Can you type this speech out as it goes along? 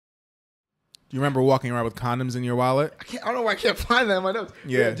Do you remember walking around with condoms in your wallet? I don't know why I can't find that in my notes.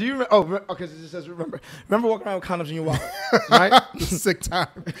 Yeah. Do you remember? Oh, okay. So it just says remember. Remember walking around with condoms in your wallet, right? Sick time.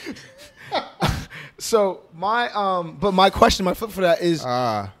 So but my question, my flip for that is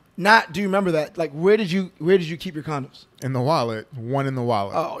not. Do you remember that? Like, where did you keep your condoms? In the wallet. One in the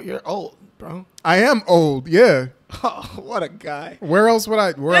wallet. Oh, you're old, bro. I am old. Yeah. Oh, what a guy. Where else would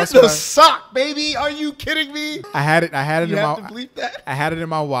I? Where That's else would the sock, baby. Are you kidding me? I had it. You in have my. to bleep that. I had it in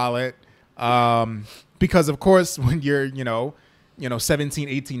my wallet. Because of course, when you're 17,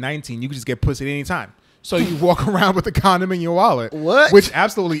 18, 19, you can just get pussy at any time. So you walk around with a condom in your wallet. What? Which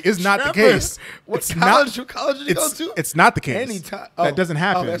absolutely is not the case. What college did you go to? It's not the case. Anytime. That doesn't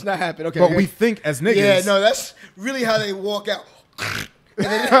happen. Oh, that's not happening. Okay. But we think as niggas. Yeah, no, that's really how they walk out.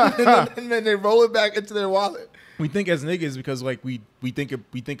 and then they roll it back into their wallet. We think as niggas because like we think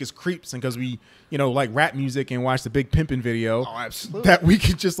it's creeps and because we like rap music and watch the Big Pimpin' video. Oh, absolutely. That we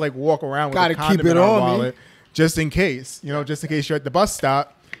could just like walk around with a condom in our wallet just in case. Just in case you're at the bus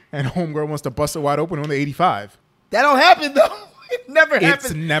stop and homegirl wants to bust it wide open on the 85. That don't happen though. It never happened.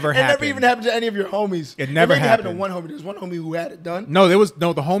 It's never It happened. never even happened to any of your homies. It never happened to happened. one homie. There's one homie who had it done. No, the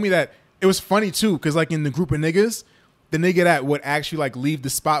homie that it was funny too because like in the group of niggas, the nigga that would actually like leave the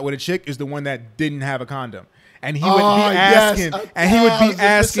spot with a chick is the one that didn't have a condom. And he would be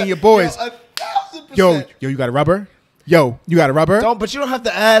asking, your boys, yo, you got a rubber? Yo, you got a rubber? But you don't have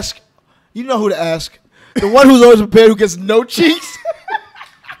to ask. You know who to ask. The one who's always prepared who gets no cheeks.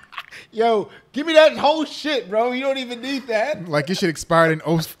 Yo, give me that whole shit, bro. You don't even need that. Like your shit expired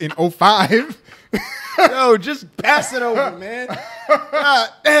in 05. Yo, just pass it over, man. God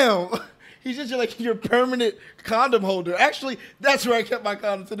damn. He's just like your permanent condom holder. Actually, that's where I kept my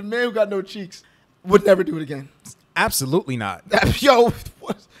condom. To the man who got no cheeks. Would never do it again. Absolutely not. Yo,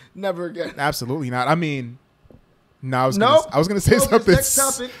 never again. Absolutely not. I mean, I was gonna say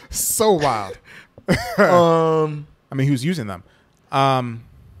something so wild. I mean, who's using them?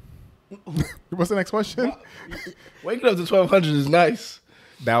 What's the next question? Waking up to 1,200 is nice.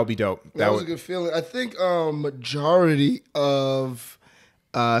 That would be dope. That was a good feeling. I think majority of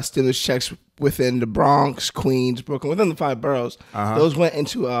stimulus checks within the Bronx, Queens, Brooklyn, within the 5 boroughs, those went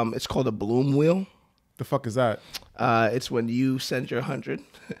into it's called a Bloom wheel. The fuck is that? It's when you send your 100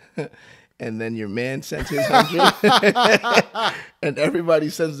 and then your man sends his 100 and everybody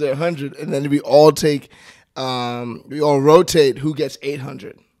sends their 100 and then we all rotate who gets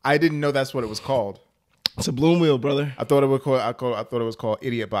 800. I didn't know that's what it was called. It's a Bloom wheel, brother. I thought it was called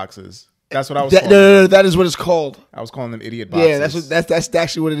idiot boxes. That's what I was. No, that is what it's called. I was calling them idiot boxes. Yeah, that's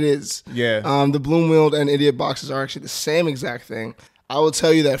actually what it is. Yeah. The Bloom wheel and idiot boxes are actually the same exact thing. I will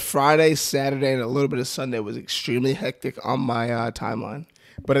tell you that Friday, Saturday, and a little bit of Sunday was extremely hectic on my timeline.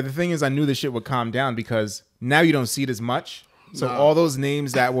 But the thing is, I knew this shit would calm down because now you don't see it as much. So all those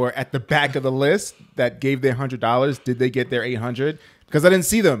names that were at the back of the list that gave their $100, did they get their 800? Because I didn't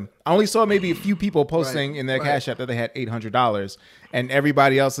see them. I only saw maybe a few people posting in their Cash App that they had $800, and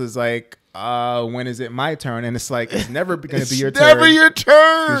everybody else is like, "When is it my turn?" And it's like, it's never going to be your turn. Never your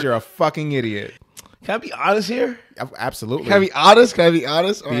turn. Because you're a fucking idiot. Can I be honest here? Absolutely. Can I be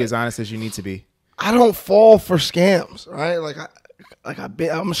honest? Be as honest as you need to be. I don't fall for scams, right?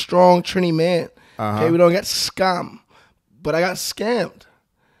 I'm a strong Trini man. Okay, we don't get scam, but I got scammed.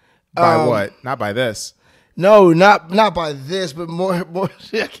 By what? Not by this. No, not by this, but more.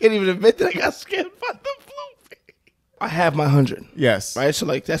 I can't even admit that I got scammed by the blue. I have my 100. Yes. Right. So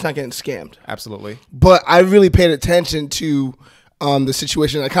that's not getting scammed. Absolutely. But I really paid attention to the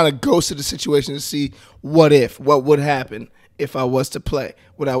situation. I kind of ghosted the situation to see what would happen if I was to play.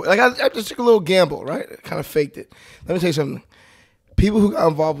 I just took a little gamble, right? I kind of faked it. Let me tell you something. People who got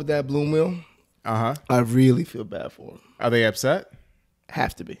involved with that Bloom wheel, I really feel bad for them. Are they upset?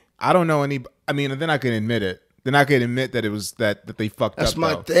 Have to be. I don't know any. I mean, then I can admit it. Then I can admit that it was that they fucked up. That's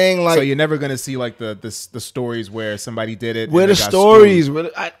my thing. Like, so you're never gonna see like the stories where somebody did it. Where the stories?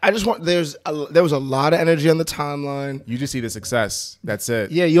 I just want. There was a lot of energy on the timeline. You just see the success. That's it.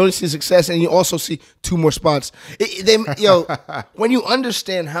 Yeah, you only see success, and you also see 2 more spots. When you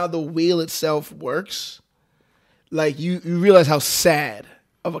understand how the wheel itself works, like you realize how sad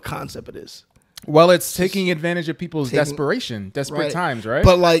of a concept it is. Well, it's taking advantage of people's desperate times, right?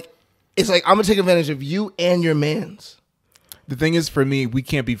 But like, it's like I'm gonna take advantage of you and your man's. The thing is, for me, we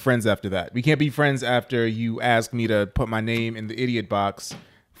can't be friends after that. We can't be friends after you ask me to put my name in the idiot box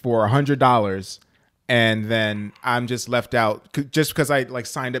for $100, and then I'm just left out just because I like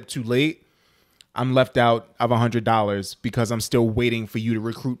signed up too late. I'm left out of $100 because I'm still waiting for you to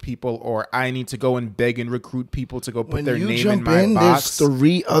recruit people, or I need to go and beg and recruit people to go put their name in my box. There's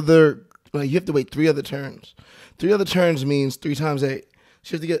 3 other. Like, you have to wait 3 other turns. 3 other turns means 3 times 8.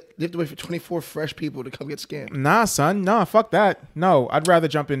 So you have to wait for 24 fresh people to come get scammed. Nah, son. Nah, fuck that. No, I'd rather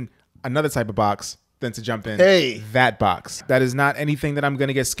jump in another type of box than to jump in that box. That is not anything that I'm going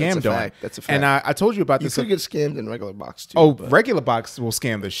to get scammed on. That's a fact. And I told you about this. You could get scammed in regular box too. Oh, regular box will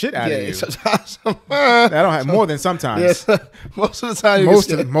scam the shit out of you. That don't have more than sometimes. Yes, most of the time.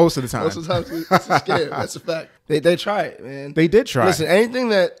 Most of the time. Most of the time, it's a scam. That's a fact. They try it, man. They did try. Listen, anything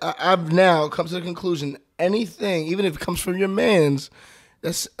that I've now come to the conclusion, anything, even if it comes from your man's,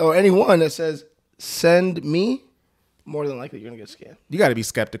 or anyone that says send me, more than likely you're gonna get scammed. You got to be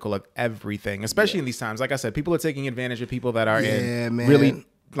skeptical of everything, especially in these times. Like I said, people are taking advantage of people that are in really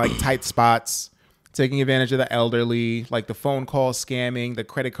like tight spots, taking advantage of the elderly, like the phone call scamming, the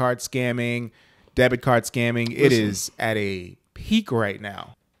credit card scamming, debit card scamming. It is at a peak right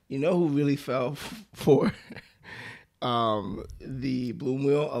now. You know who really fell for the Bloom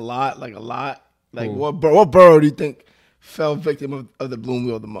wheel a lot? Like what borough do you think fell victim of the Bloom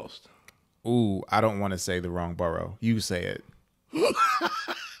wheel the most? Ooh, I don't want to say the wrong borough. You say it.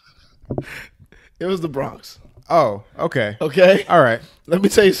 It was the Bronx. Oh, okay. Okay? All right. Let me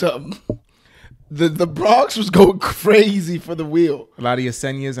tell you something. The Bronx was going crazy for the wheel. A lot of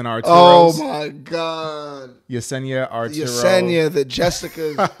Yesenias and Arturos. Oh, my God. Yesenia, Arturo. Yesenia, the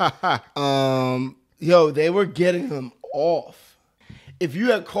Jessicas. Yo, they were getting them off. If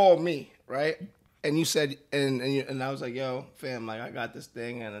you had called me, right, and you said, and I was like, yo, fam, like, I got this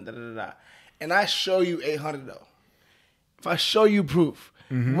thing, and da-da-da-da. And I show you 800, though. If I show you proof,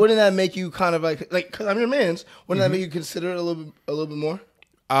 wouldn't that make you kind of like, because I'm your man's, wouldn't that make you consider it a little bit more?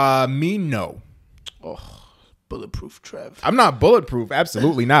 Me, no. Oh, bulletproof, Trev. I'm not bulletproof.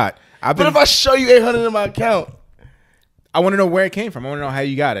 Absolutely not. But if I show you 800 in my account, I want to know where it came from. I want to know how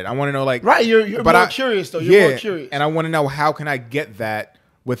you got it. I want to know, like, right? You're more curious, though. You're more curious, and I want to know how can I get that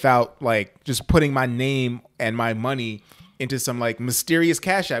without like just putting my name and my money into some like mysterious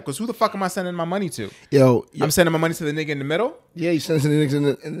cash app. Because who the fuck am I sending my money to? Yo, I'm sending my money to the nigga in the middle. Yeah, you send it to the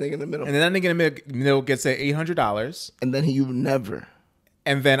nigga in the middle, and then that nigga in the middle gets $800, and then you never.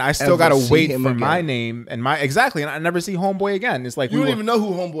 And then I still gotta wait for my name and my and I never see Homeboy again. It's like you don't even know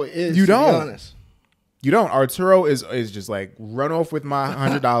who Homeboy is. You don't. To be honest. You don't. Arturo is just like run off with my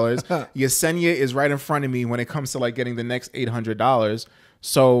 $100. Yesenia is right in front of me when it comes to like getting the next $800.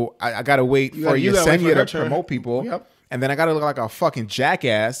 So I gotta wait for Yesenia to promote people, and then I gotta look like a fucking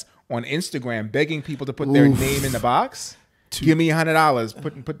jackass on Instagram begging people to put their name in the box. Give me $100.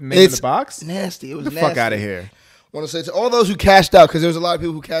 Put the name in the box. Nasty. It was the fuck out of here. Want to say to all those who cashed out, because there was a lot of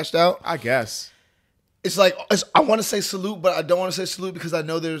people who cashed out. I guess it's like I want to say salute, but I don't want to say salute because I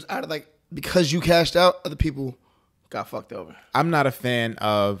know there's because you cashed out, other people got fucked over. I'm not a fan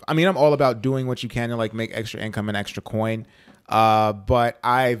of. I mean, I'm all about doing what you can to like make extra income and extra coin. But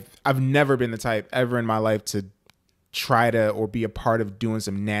I've never been the type ever in my life to try to or be a part of doing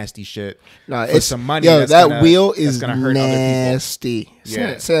some nasty shit for some money. Yo, that wheel is gonna hurt nasty. Other people.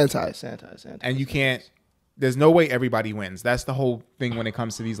 Yeah. Sanitize. And you can't. There's no way everybody wins. That's the whole thing when it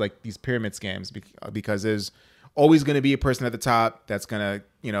comes to these pyramid scams, because there's always going to be a person at the top that's going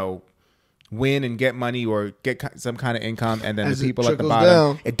to, win and get money or get some kind of income, and then the people at the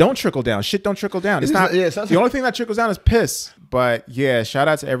bottom. It don't trickle down. Shit don't trickle down. It's not. The only thing that trickles down is piss. But yeah, shout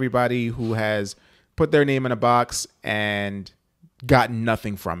out to everybody who has put their name in a box and got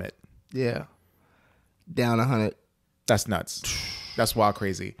nothing from it. Yeah, down 100. That's nuts. That's wild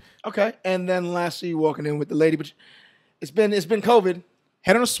crazy. Okay, and then lastly, you walking in with the lady, but it's been COVID.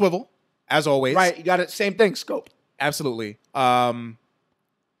 Head on a swivel, as always. Right, you got it. Same thing, scope. Absolutely.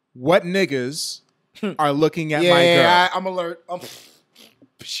 What niggas are looking at my girl? Yeah, I'm alert.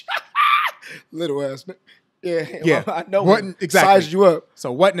 Little ass. Yeah. I know what exactly sized you up.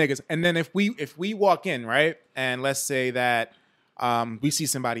 So what niggas? And then if we walk in, right, and let's say that we see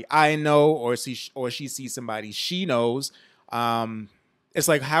somebody I know, or she sees somebody she knows. It's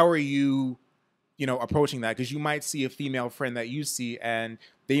like, how are you, approaching that? Because you might see a female friend that you see, and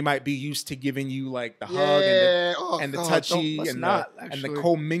they might be used to giving you like the hug and the touchy and the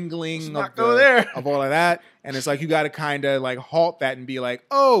commingling of all of that. And it's like you got to kind of like halt that and be like,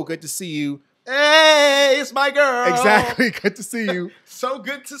 oh, good to see you. Hey, it's my girl. Exactly. Good to see you. So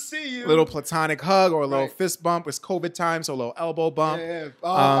good to see you. Little platonic hug or a little fist bump. It's COVID time, so a little elbow bump. Yeah.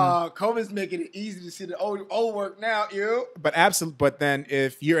 COVID's making it easy to see the old work now, you. But then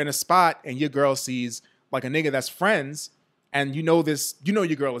if you're in a spot and your girl sees like a nigga that's friends, and you know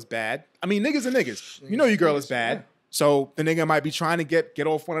your girl is bad. I mean, niggas are niggas. You know your girl is bad. So the nigga might be trying to get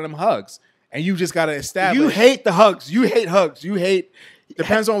off one of them hugs. And you just gotta establish. You hate the hugs. You hate hugs. You hate.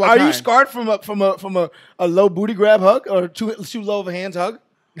 Depends on what kind. Are you scarred from a low booty grab hug or too low of a hands hug?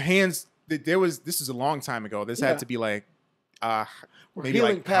 Hands. This is a long time ago. This had to be like. maybe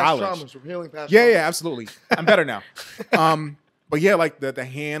healing like past college. traumas. We're healing past Yeah, traumas. yeah, absolutely. I'm better now. But yeah, like the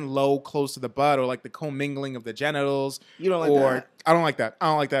hand low close to the butt, or like the commingling of the genitals. You don't like or that? I don't like that. I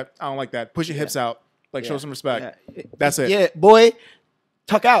don't like that. I don't like that. Push your hips out. Like show some respect. Yeah. That's it. Yeah, boy,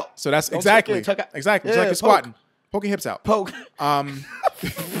 tuck out. So that's Don't exactly tuck out. exactly. Yeah, It's like you're poke. squatting. Poke your hips out. Poke.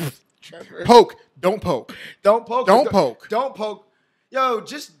 Poke. Don't poke. Don't poke. Don't poke. Don't poke. Yo,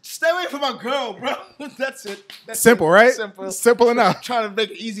 just stay away from my girl, bro. That's it. That's Simple, it. right? Simple. Simple enough. Trying to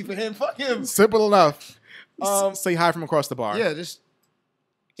make it easy for him. Fuck him. Simple enough. Say hi from across the bar. Yeah, just.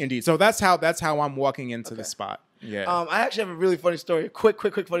 Indeed. So that's how I'm walking into the spot. Yeah. I actually have a really funny story.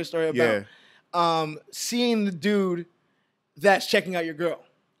 Quick funny story about seeing the dude that's checking out your girl.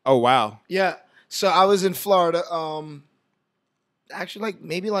 Oh wow. Yeah. So I was in Florida. Actually,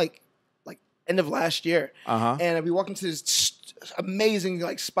 maybe end of last year. And we walked into this amazing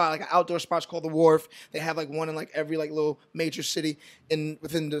spot, like an outdoor spot. It's called the Wharf. They have one in every little major city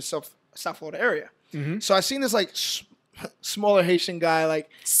within the South Florida area. So I seen this smaller Haitian guy,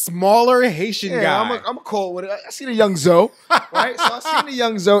 smaller Haitian guy. I'm a cold with it. I seen a young Zoe, right? So I seen the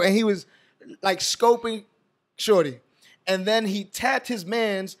young Zoe, and he was scoping shorty. And then he tapped his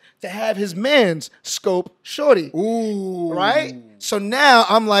mans to have his mans scope shorty. Ooh. Right? So now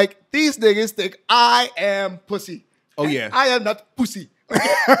I'm like, these niggas think I am pussy. Oh yeah. I am not pussy.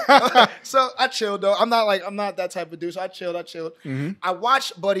 So I chilled though. I'm not that type of dude. So I chilled. I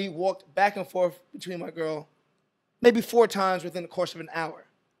watched Buddy walk back and forth between my girl maybe 4 times within the course of an hour.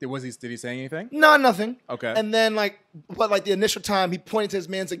 Did he say anything? No, nothing. Okay. And then the initial time he pointed to his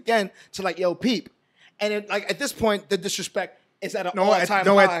mans again to yo peep. And at this point, the disrespect is at an all-time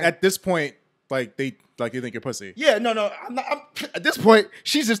high. At this point, you think you're pussy. Yeah, no, I'm at this point,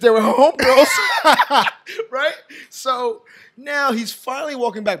 she's just there with her homegirls, right? So now he's finally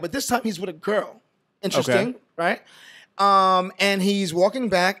walking back, but this time he's with a girl. Interesting, right? And he's walking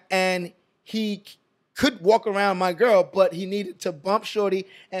back, and he could walk around my girl, but he needed to bump shorty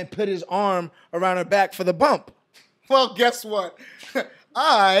and put his arm around her back for the bump. Well, guess what?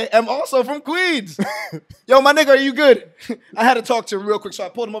 I am also from Queens. Yo, my nigga, are you good? I had to talk to him real quick, so I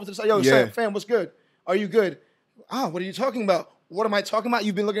pulled him over to the side. Yo, fam, what's good? Are you good? What are you talking about? What am I talking about?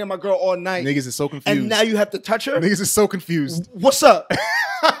 You've been looking at my girl all night. Niggas is so confused. And now you have to touch her? Niggas is so confused. What's up?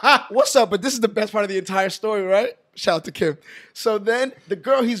 What's up? But this is the best part of the entire story, right? Shout out to Kim. So then the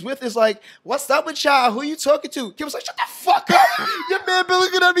girl he's with is like, what's up with y'all? Who you talking to? Kim was like, shut the fuck up. Your man been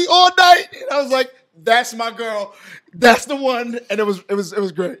looking at me all night. And I was like, that's my girl. That's the one. And it was great. It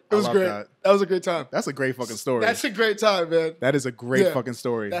was great. That was a great time. That's a great fucking story. That's a great time, man. That is a great fucking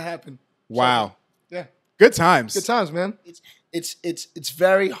story. That happened. Wow. Yeah. Good times. Good times, man. It's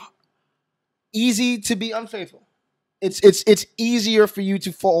very easy to be unfaithful. It's easier for you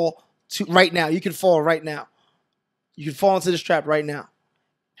to fall to right now. You can fall right now. You can fall into this trap right now.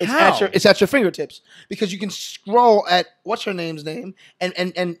 It's at your fingertips because you can scroll at what's her name's name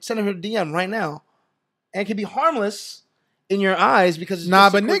and send her a DM right now, and it can be harmless in your eyes because it's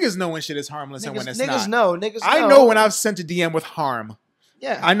but niggas know when shit is harmless and when it's not. Niggas know. I know when I've sent a DM with harm.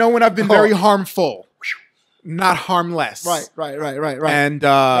 Yeah, I know when I've been very harmful, not harmless. Right. And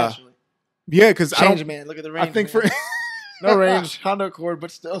yeah, because man. Look at the range. I think man. No range, Honda Accord, but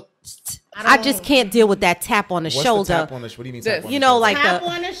still. I just can't deal with that tap on the shoulder. Tap on the, what do you mean tap on the know, shoulder? like tap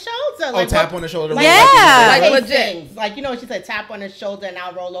on the shoulder. Tap on the shoulder. Yeah. Like legit. What she said, tap on the shoulder and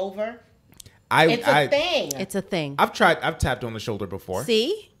I'll roll over. It's a thing. It's a thing. I've tapped on the shoulder before.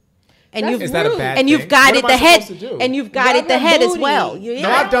 See? And is that a bad and thing? you've guided the head. And you've guided the head as well. No,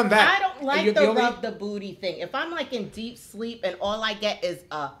 I've done that. I don't like the rub the booty thing. If I'm in deep sleep and all I get is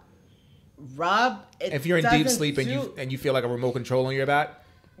a rub, if you're in deep sleep and you feel like a remote control on your back.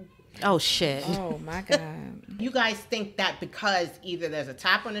 Oh shit. Oh my God. You guys think that because either there's a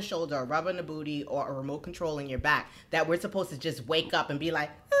tap on the shoulder, a rub on the booty, or a remote control in your back, that we're supposed to just wake up and be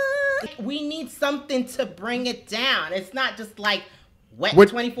like, we need something to bring it down. It's not just wet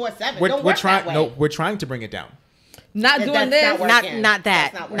 24/7. We're trying to bring it down. Not doing this. Not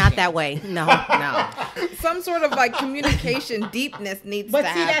that way. No. Some sort of communication deepness needs to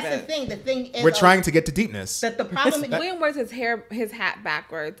happen. But see, that's the thing. The thing is, we're trying to get to deepness. That the problem is William wears his hat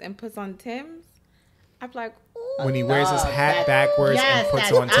backwards and puts on Tim's. I'm like, ooh. When he wears his hat backwards and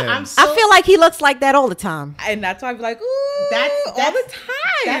puts on Tim's. I feel like he looks like that all the time. And that's why I'm like, ooh, that's all the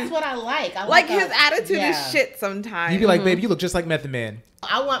time. That's what I like. His attitude is shit sometimes. You'd be like, baby, you look just like Method Man.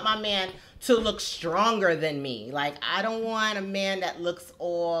 I want my man to look stronger than me. I don't want a man that looks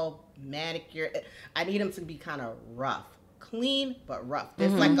all manicured. I need him to be kind of rough, clean but rough.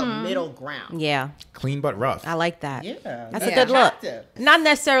 There's like a middle ground. Yeah, Clean but rough. I like that. Yeah, That's yeah. a good look. Attractive. Not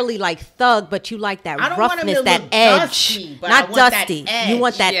necessarily like thug, but you like that I don't want him roughness, to that look edge. dusty, but I Not want that dusty. edge. You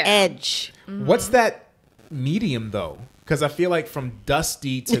want that Yeah. edge. What's that medium though? Because I feel like from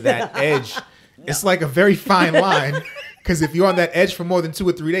dusty to that edge, it's like a very fine line. Because if you're on that edge for more than 2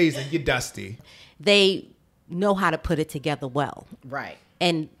 or 3 days, then you're dusty. They know how to put it together well. Right.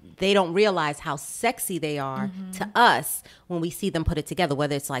 And they don't realize how sexy they are to us when we see them put it together,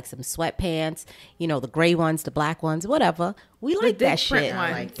 whether it's like some sweatpants, you know, the gray ones, the black ones, whatever. We like that dick print shit.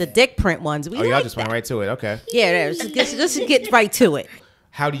 ones. The dick print ones. We Oh, y'all like just that. went right to it. Okay. Yeah, just get right to it.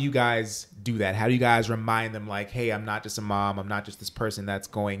 How do you guys do that? How do you guys remind them like, hey, I'm not just a mom. I'm not just this person that's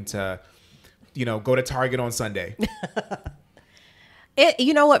going to, you know, go to Target on Sunday.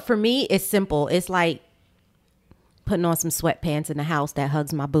 You know what? For me, it's simple. It's like putting on some sweatpants in the house that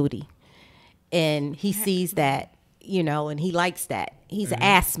hugs my booty. And he sees that, you know, and he likes that. He's an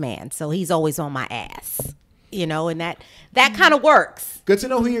ass man, so he's always on my ass. You know, and that kind of works. Good to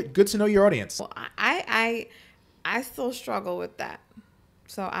know good to know your audience. Well, I still struggle with that.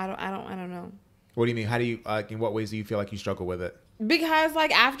 So I don't know. What do you mean? How do you in what ways do you feel like you struggle with it? Because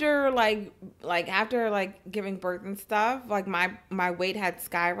like after giving birth and stuff, like my weight had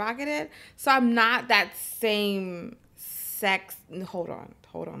skyrocketed. So I'm not that same sex. Hold on.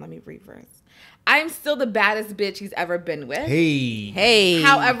 Let me reverse. I'm still the baddest bitch he's ever been with. Hey.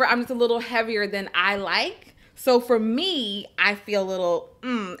 However, I'm just a little heavier than I like. So for me, I feel a little,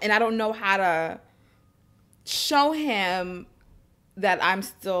 and I don't know how to show him that I'm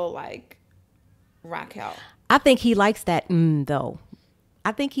still like Raquel. I think he likes that though.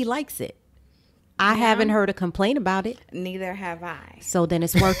 I think he likes it. I haven't heard a complaint about it. Neither have I. So then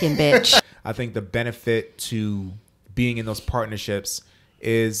it's working, bitch. I think the benefit to being in those partnerships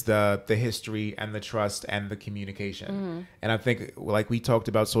is the history and the trust and the communication. And I think like we talked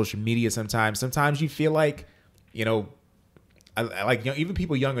about social media sometimes you feel like, you know, even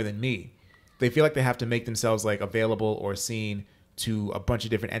people younger than me, they feel like they have to make themselves like available or seen to a bunch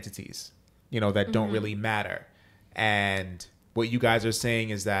of different entities, you know, that don't really matter. And what you guys are saying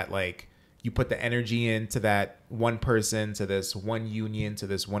is that like you put the energy into that one person, to this one union, to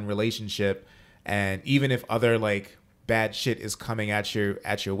this one relationship. And even if other like bad shit is coming at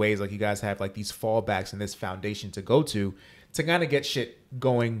your ways, like you guys have like these fallbacks and this foundation to go to kind of get shit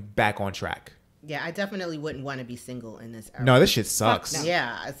going back on track. Yeah, I definitely wouldn't want to be single in this era. No, this shit sucks.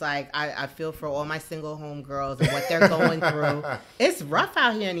 Yeah, it's like I feel for all my single homegirls and what they're going through. It's rough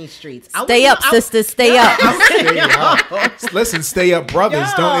out here in these streets. Stay up, sisters. Stay up. Stay up. Listen, stay up, brothers.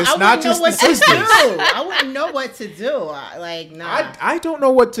 It's not just the sisters. I wouldn't know what to do. Like, nah. I don't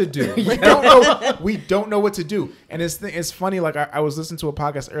know what to do. We don't know what to do. And it's funny. Like I was listening to a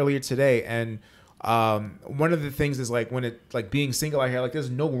podcast earlier today, and one of the things is like when it like being single out here, like there's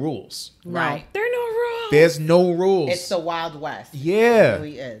no rules. Right. There are no rules. There's no rules. It's the Wild West. Yeah. It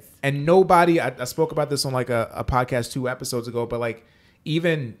really is. And nobody, I spoke about this on like a podcast 2 episodes ago, but like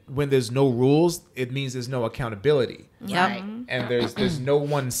even when there's no rules, it means there's no accountability. Yep. Right. And there's no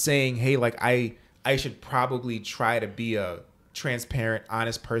one saying, hey, like I should probably try to be a transparent,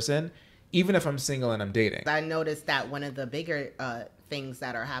 honest person, even if I'm single and I'm dating. I noticed that one of the bigger things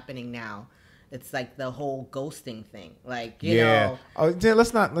that are happening now, it's like the whole ghosting thing. Like, you know. Oh, yeah,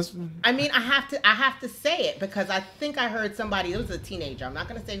 let's. I mean, I have to say it because I think I heard somebody, it was a teenager, I'm not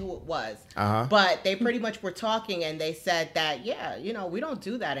going to say who it was, but they pretty much were talking and they said that, yeah, you know, we don't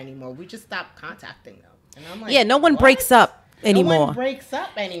do that anymore. We just stopped contacting them. And I'm like, Yeah, no one what? breaks up anymore. No one breaks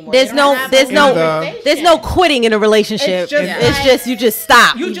up anymore. There's They don't have a conversation. there's no quitting in a relationship. It's just It's like- just you just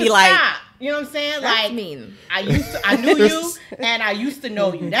stop. You You just be like, stop. You know what I'm saying? That's Like, mean. I knew you and I used to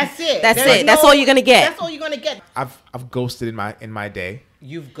know you. That's it. That's There's it. That's all you're gonna get. That's all you're gonna get. I've ghosted in my day.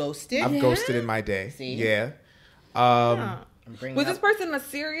 You've ghosted. I've ghosted in my day. See? Yeah. I'm bringing Was up- this person a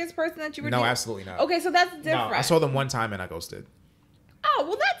serious person that you were No, dating? absolutely not. Okay, so that's No, different. I saw them one time and I ghosted. Oh,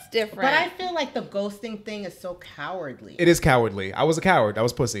 well, that's different. But I feel like the ghosting thing is so cowardly. It is cowardly. I was a coward. I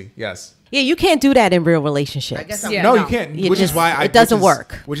was pussy. Yes. yeah, you can't do that in real relationships. I guess I'm Yeah. No, no. you can't. You Which is just- why it doesn't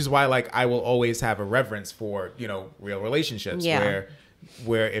work. Which is why, like, I will always have a reverence for, you know, real relationships. Yeah.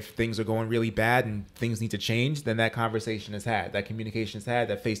 Where if things are going really bad and things need to change, then that conversation is had, that communication is had,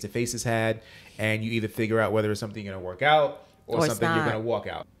 that face to face is had, and you either figure out whether it's something you're gonna work out or Or it's something you're not. gonna walk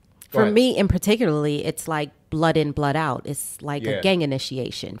out. Go For ahead. me, in particularly, it's like blood in, blood out. It's like Yeah. a gang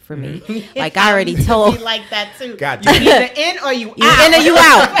initiation for me. It Like I already sounds to told me like that too. God You damn. either in or you you out. in or you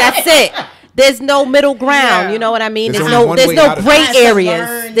out. That's it. There's no middle ground. Yeah. You know what I mean? There's There's only no one there's way no out of it. gray I had to areas.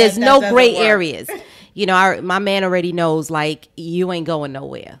 learn There's that no that gray doesn't work. areas. You know, my man already knows like you ain't going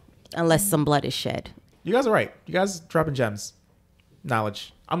nowhere unless some blood is shed. You guys are right. You guys dropping gems.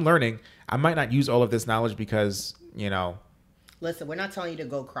 Knowledge. I'm learning. I might not use all of this knowledge because, you know. Listen, we're not telling you to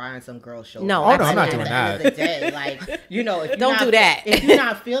go cry on some girl's shoulder. No, oh, no, I'm not doing that. At the end of the day, like, you know, if Don't do that. If you're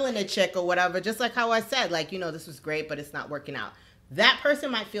not feeling a chick or whatever, just like how I said, like, you know, this was great, but it's not working out. That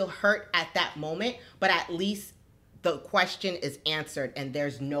person might feel hurt at that moment, but at least the question is answered and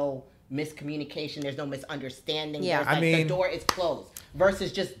there's no miscommunication. There's no misunderstanding. Yeah. There's, like, the door is closed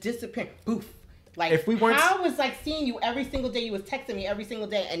versus just disappearing. Poof. Like, if we weren't, how was like seeing you every single day? You was texting me every single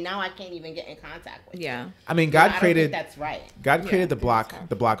day, and now I can't even get in contact with you. Yeah. I mean, God I don't created. think that's right. God created the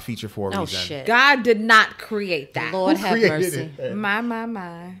block feature for a Oh reason. shit! God did not create that. Lord Who have created mercy. it?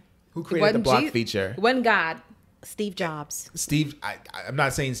 My. Who created the When block Je- feature? When God. Steve Jobs. Steve. I'm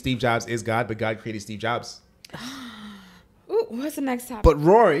not saying Steve Jobs is God, but God created Steve Jobs. Ooh, what's the next topic? But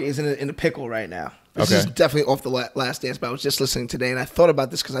Rory is in a pickle right now. This Okay. is definitely off the Last Dance, but I was just listening today, and I thought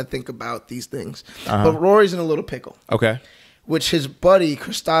about this because I think about these things. Uh-huh. But Rory's in a little pickle, Okay. which his buddy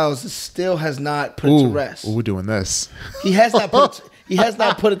Chris Styles still has not put it to rest. We're doing this. He has not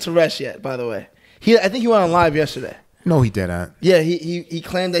put it to rest yet. By the way, I think he went on live yesterday. No, he didn't. Yeah, he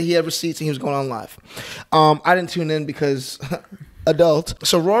claimed that he had receipts and he was going on live. I didn't tune in because adult.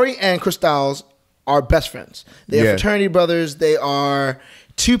 So Rory and Chris Styles are best friends. They are fraternity brothers. They are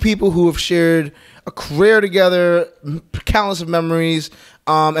two people who have shared a career together, countless of memories.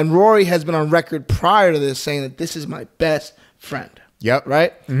 And Rory has been on record prior to this saying that this is my best friend. Yep.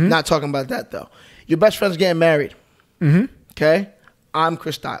 Right? Mm-hmm. Not talking about that, though. Your best friend's getting married. Mm-hmm. Okay? I'm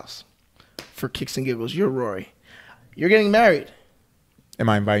Chris Styles. For kicks and giggles, you're Rory. You're getting married. Am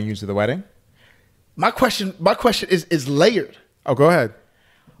I inviting you to the wedding? My question is layered. Oh, go ahead.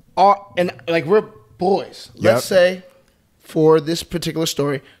 And like we're boys. Let's say for this particular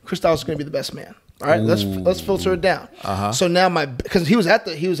story, Chris Styles is going to be the best man. All right, let's filter it down. Uh-huh. So now because he's at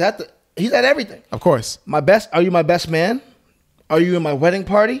everything. Of course. Are you my best man? Are you in my wedding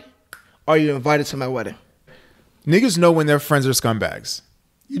party? Are you invited to my wedding? Niggas know when their friends are scumbags.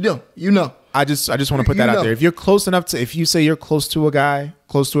 You know. I just want to put that out there. If you're close enough to, if you say you're close to a guy,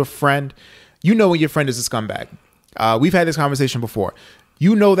 close to a friend, you know when your friend is a scumbag. We've had this conversation before.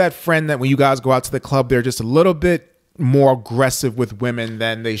 You know that friend that when you guys go out to the club, they're just a little bit more aggressive with women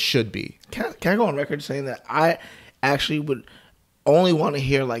than they should be. Can I go on record saying that I actually would only want to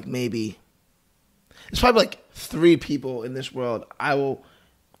hear like maybe it's probably like 3 people in this world I will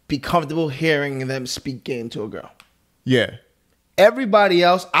be comfortable hearing them speak game to a girl. Yeah. Everybody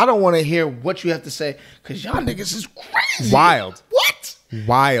else, I don't want to hear what you have to say because y'all niggas is crazy. Wild. What?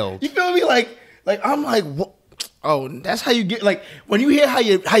 Wild. You feel me? Like I'm like, what? Oh, that's how you get. Like when you hear how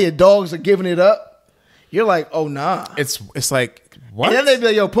your dogs are giving it up, you're like, oh nah. It's like what? And then they be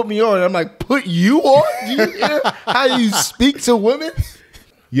like, yo, put me on. And I'm like, put you on? Do you hear how you speak to women?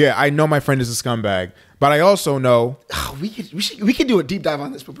 Yeah, I know my friend is a scumbag, but I also know We could do a deep dive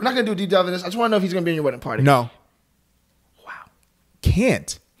on this, but we're not gonna do a deep dive on this. I just want to know if he's gonna be in your wedding party. no. Wow.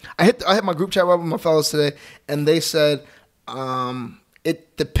 Can't. I hit my group chat with my fellows today, and they said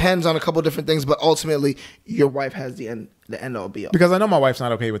it depends on a couple different things, but ultimately your wife has the end all be all. Because I know my wife's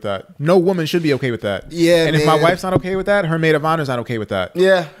not okay with that. No woman should be okay with that. Yeah, and if my wife's not okay with that, her maid of honor's not okay with that.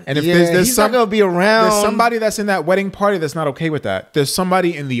 Yeah. And if yeah. there's he's not gonna be around. There's somebody that's in that wedding party that's not okay with that. There's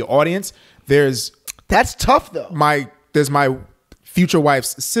somebody in the audience. That's tough though. There's my future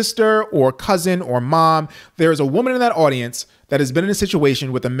wife's sister or cousin or mom. There's a woman in that audience that has been in a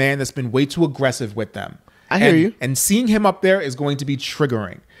situation with a man that's been way too aggressive with them. I hear you. And seeing him up there is going to be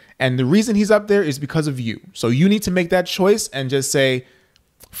triggering. And the reason he's up there is because of you. So you need to make that choice and just say,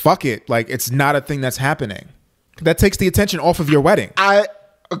 fuck it. Like, it's not a thing that's happening. That takes the attention off of your wedding. I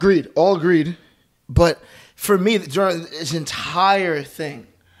agreed. All agreed. But for me, during this entire thing,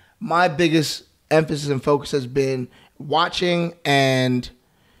 my biggest emphasis and focus has been watching and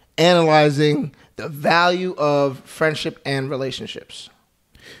analyzing the value of friendship and relationships.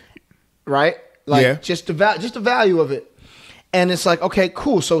 Right? Like Yeah. just the value of it. And it's like, okay,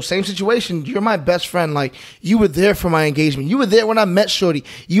 cool. So same situation. You're my best friend. Like you were there for my engagement. You were there when I met Shorty.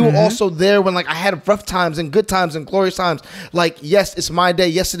 You were also there when like I had rough times and good times and glorious times. Like, yes, it's my day.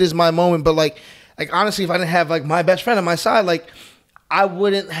 Yes, it is my moment. But like honestly, if I didn't have like my best friend on my side, like I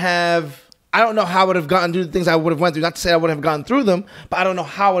don't know how I would have gotten through the things I would have went through. Not to say I would have gotten through them, but I don't know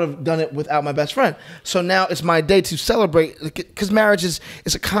how I would have done it without my best friend. So now it's my day to celebrate, because marriage is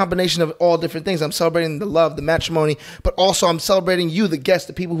a combination of all different things. I'm celebrating the love, the matrimony, but also I'm celebrating you, the guests,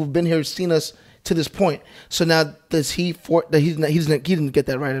 the people who've been here, seen us to this point. So now he didn't get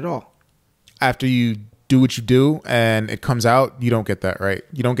that right at all. After you do what you do and it comes out, you don't get that right.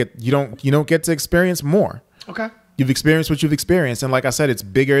 You don't get to experience more. Okay. You've experienced what you've experienced, and like I said, it's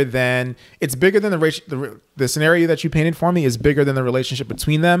bigger than the scenario that you painted for me is bigger than the relationship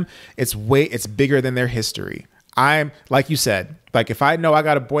between them. It's bigger than their history. I'm like you said, like if I know I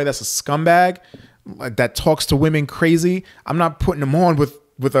got a boy that's a scumbag, like that talks to women crazy, I'm not putting him on with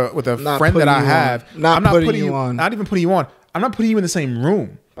a friend that I have. I'm not putting you on. Not even putting you on. I'm not putting you in the same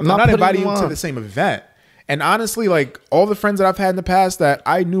room. I'm not inviting you to the same event. And honestly, like all the friends that I've had in the past that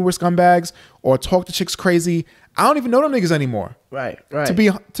I knew were scumbags or talked to chicks crazy, I don't even know them niggas anymore. Right. To be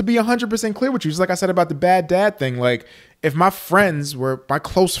 100% clear with you, just like I said about the bad dad thing, like if my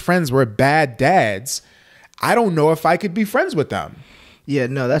close friends were bad dads, I don't know if I could be friends with them. Yeah,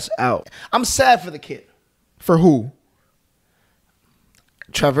 no, that's out. I'm sad for the kid. For who?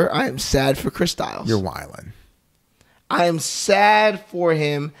 Trevor, I am sad for Chris Styles. You're wildin'. I am sad for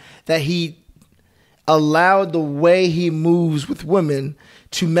him that he allowed the way he moves with women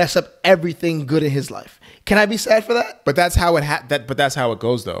to mess up everything good in his life. Can I be sad for that? But that's how but that's how it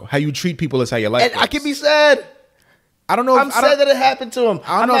goes, though. How you treat people is how your life And goes. I can be sad. I don't know. I'm sad that it happened to him.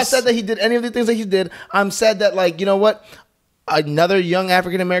 I'm not sad that he did any of the things that he did. I'm sad that, like, you know what? Another young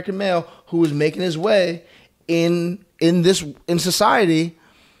African American male who was making his way in society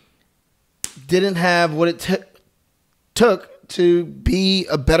didn't have what it took to be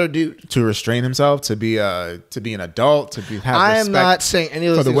a better dude, to restrain himself, to be an adult, have I respect am not saying any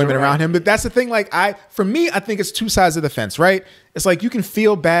of those for the things women are around right. him. But that's the thing. Like for me, I think it's two sides of the fence, right? It's like you can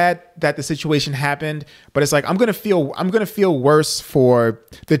feel bad that the situation happened, but it's like I'm gonna feel worse for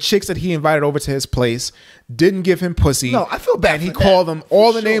the chicks that he invited over to his place, didn't give him pussy. No, I feel bad and he for called that, them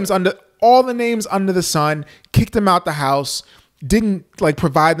all for the sure. names under the sun, kicked him out the house. Didn't like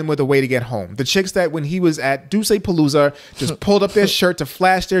provide them with a way to get home. The chicks that when he was at Duce Palooza just pulled up their shirt to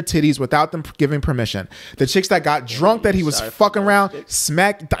flash their titties without them giving permission. The chicks that got drunk that he was fucking around,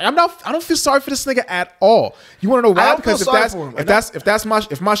 smacked. I don't feel sorry for this nigga at all. You want to know why? Because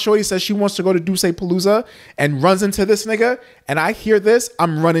if my shorty says she wants to go to Duce Palooza and runs into this nigga, and I hear this,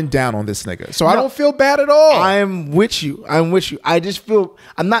 I'm running down on this nigga. So I don't feel bad at all. I'm with you. I just feel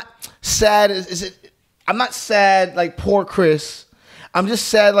I'm not sad. I'm not sad like poor Chris. I'm just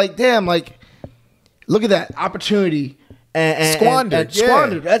sad like damn, like look at that opportunity and squandered.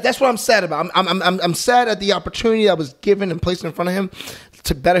 Squandered. That's what I'm sad about. I'm sad at the opportunity that was given and placed in front of him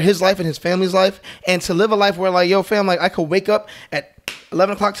to better his life and his family's life and to live a life where like yo fam, like I could wake up at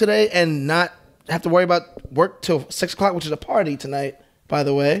 11 o'clock today and not have to worry about work till 6 o'clock, which is a party tonight, by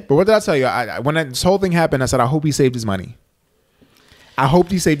the way. But what did I tell you? When this whole thing happened, I said I hope he saved his money. I hope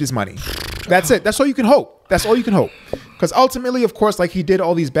he saved his money. That's it. That's all you can hope. That's all you can hope. Because ultimately, of course, like he did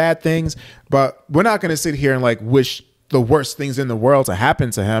all these bad things, but we're not going to sit here and like wish the worst things in the world to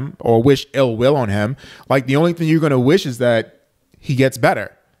happen to him or wish ill will on him. Like the only thing you're going to wish is that he gets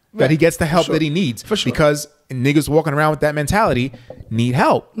better, that he gets the help that he needs. For sure. Because niggas walking around with that mentality need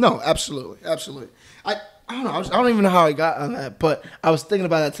help. No, absolutely. I don't know. I don't even know how I got on that, but I was thinking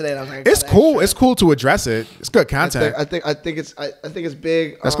about that today. And I was like, it's cool. It's cool to address it. It's good content. I think it's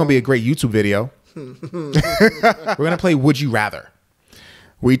big. That's gonna be a great YouTube video. We're gonna play Would You Rather.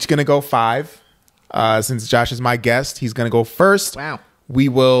 We're each gonna go 5. Since Josh is my guest, he's gonna go first. Wow. We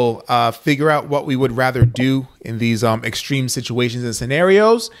will figure out what we would rather do in these extreme situations and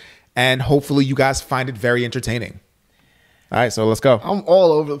scenarios, and hopefully you guys find it very entertaining. All right, so let's go. I'm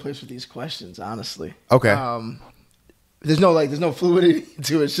all over the place with these questions, honestly. Okay. There's no fluidity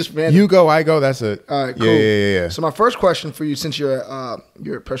to it. It's just random. You go, I go. That's it. All right, cool. Yeah. So my first question for you, since you're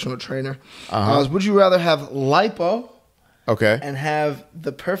a personal trainer, is would you rather have lipo, Okay. and have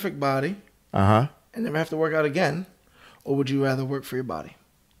the perfect body, and never have to work out again, or would you rather work for your body?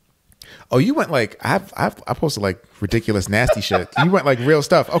 Oh, you went like I posted like ridiculous, nasty shit. You went like real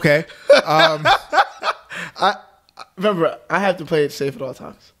stuff. Okay. Remember, I have to play it safe at all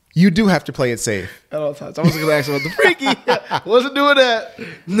times. You do have to play it safe. At all times. I wasn't going to ask about the freaky. Wasn't doing that.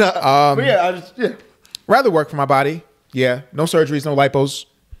 No. But yeah, Rather work for my body. Yeah. No surgeries, no lipos.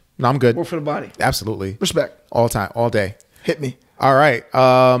 No, I'm good. work for the body. Absolutely. Respect. All time, all day. Hit me. All right.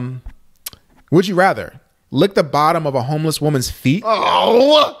 Would you rather lick the bottom of a homeless woman's feet?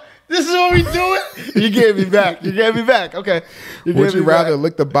 Oh, this is what we doing? You gave me back. Okay. Would you rather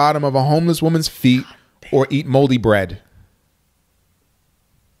lick the bottom of a homeless woman's feet or eat moldy bread?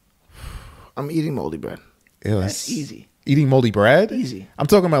 I'm eating moldy bread. Ew, That's easy. Eating moldy bread? Easy. I'm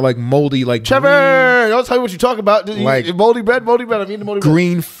talking about like moldy, like Trevor, don't tell me what you talk about. Like- moldy bread. I'm eating moldy bread.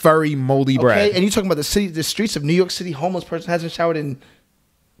 green, furry, moldy bread. Okay, and you talking about the streets of New York City, homeless person hasn't showered in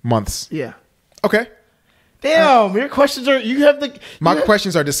Months. yeah. Okay. Damn, your questions are My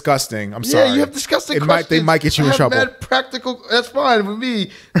questions are disgusting. I'm sorry. Yeah, you have disgusting They might get you in trouble. Mad practical. That's fine with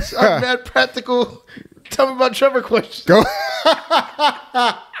me. I'm mad practical Tell me about Trevor questions. Go.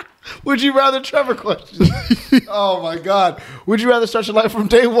 Would you rather Trevor questions? Oh my God. Would you rather start your life from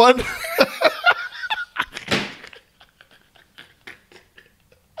day one?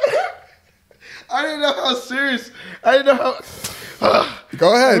 I didn't know how serious. I didn't know how.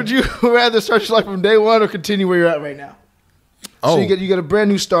 Go ahead. Would you rather start your life from day one or continue where you're at right now? Oh. So you get a brand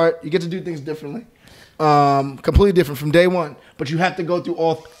new start. You get to do things differently. Completely different from day one. But you have to go through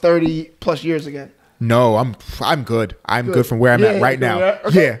all 30 plus years again. No, I'm good. I'm good from where I'm at right now.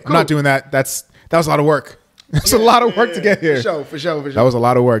 Okay, yeah, cool. I'm not doing that. That was a lot of work. That's a lot of work to get here. For sure. That was a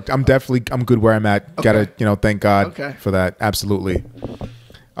lot of work. I'm good where I'm at. Okay. Gotta, thank God for that. Absolutely.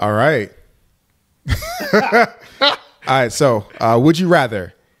 All right. All right. So, would you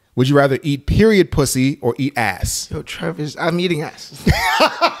rather eat period pussy or eat ass? Yo, Travis, I'm eating ass.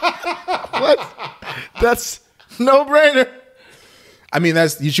 What? That's no brainer. I mean,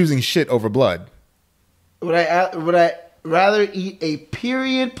 you're choosing shit over blood. Would I rather eat a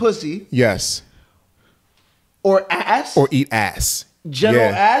period pussy? Yes. Or ass? Or eat ass. General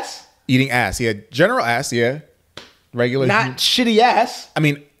ass? Eating ass. Yeah. General ass. Yeah. Regular. Not shitty ass. I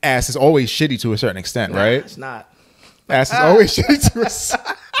mean, ass is always shitty to a certain extent, right? It's not. Ass is always shitty to us.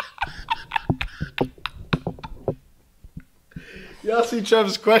 Y'all see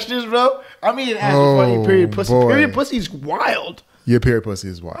Trevor's questions, bro? I'm eating ass before I eat period pussy. Boy. Period pussy is wild. Yeah, period pussy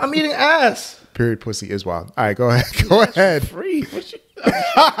is wild. I'm eating ass. Period pussy is wild. All right, go ahead. Go ahead. Free.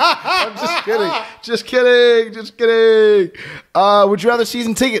 I'm just kidding. Just kidding. Would you rather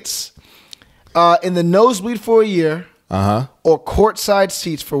season tickets in the nosebleed for a year or courtside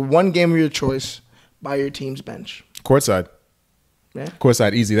seats for one game of your choice by your team's bench? Courtside. Yeah.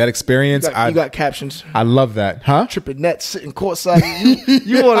 Courtside, easy. That experience, You got captions. I love that. Huh? Tripping nets, sitting courtside.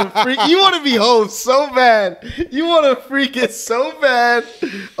 You want to freak. You want to be home so bad. You want to freak it so bad.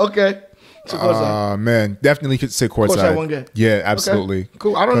 Okay. So courtside. Man, definitely could say courtside. Courtside one game. Yeah, absolutely. Okay.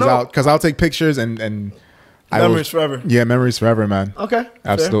 Cool. I don't know. Because I'll take pictures and Memories forever. Yeah, memories forever, man. Okay.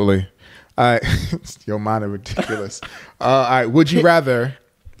 Absolutely. All right. Yo, mine are ridiculous. All right. Would you rather?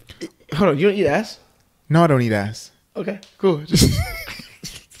 Hold on. You don't eat ass? No, I don't eat ass. Okay. Cool.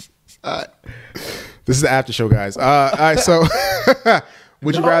 All right. This is the after show, guys. All right. So,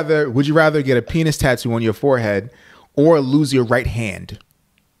 would you rather get a penis tattoo on your forehead or lose your right hand?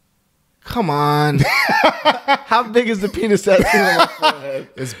 Come on. How big is the penis tattoo on my forehead?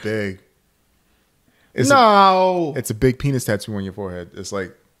 It's big. It's a big penis tattoo on your forehead. It's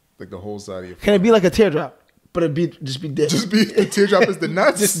like the whole side of your forehead. Can it be like a teardrop? But just be dick. The teardrop is the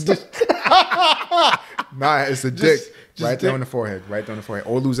nuts? Nah, it's the dick. Right there on the forehead. Right there on the forehead.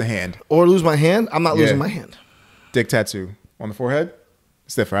 Or lose a hand. Or lose my hand? I'm not losing my hand. Dick tattoo on the forehead?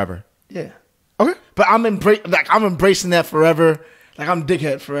 It's there forever. Yeah. Okay. But I'm embracing that forever. Like I'm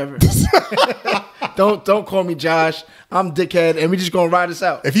dickhead forever. Don't call me Josh. I'm dickhead, and we just gonna ride this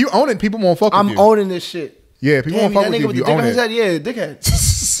out. If you own it, people won't fuck with you. I'm owning this shit. Yeah, people won't fuck with you if you own it. Yeah, dickhead.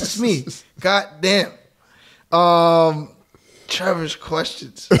 That's me. God damn. Trevor's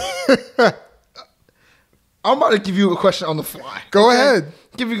questions. I'm about to give you a question on the fly. Go ahead.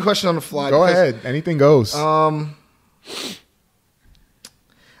 Give you a question on the fly. Go ahead. Anything goes.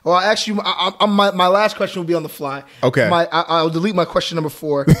 Well, actually, my last question will be on the fly. Okay. I'll delete my question number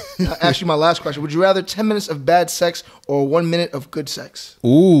 4. Ask you my last question. Would you rather 10 minutes of bad sex or 1 minute of good sex?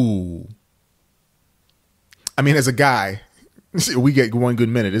 Ooh. I mean, as a guy, we get 1 good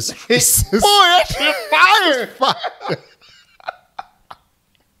minute. Boy, that shit fire.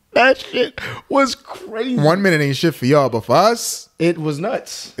 That shit was crazy. 1 minute ain't shit for y'all, but for us, it was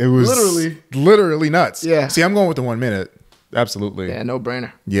nuts. It was literally nuts. Yeah. See, I'm going with the 1 minute. Absolutely. Yeah, no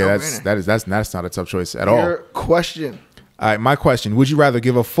brainer. Yeah, that's not a tough choice at all. Your question. All right, my question. Would you rather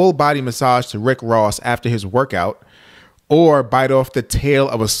give a full body massage to Rick Ross after his workout or bite off the tail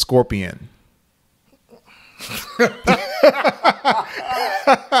of a scorpion?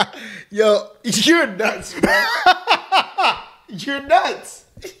 Yo, you're nuts, bro. You're nuts.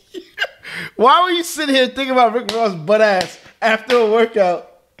 Why were you sitting here thinking about Rick Ross' butt ass after a workout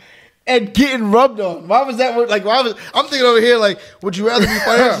and getting rubbed on? Why was that? Like, I'm thinking over here, like, would you rather be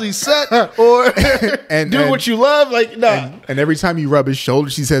financially set or do what you love? Like, nah. And every time you rub his shoulder,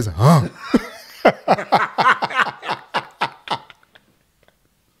 she says, huh?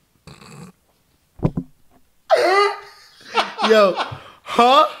 Yo,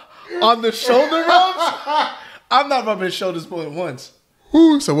 huh? On the shoulder rubs? I'm not rubbing his shoulders more than once.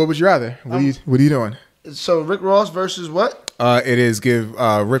 Ooh, so what would you rather? What are you doing? So Rick Ross versus what? It is give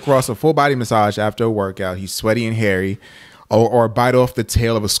Rick Ross a full body massage after a workout. He's sweaty and hairy, or bite off the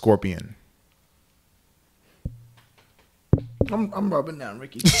tail of a scorpion. I'm rubbing down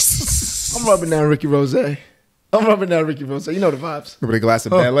Ricky. I'm rubbing down Ricky Rose. You know the vibes. With a glass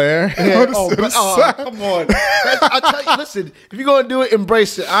of Bel Air. Yeah. Come on. I tell you, listen, if you're going to do it,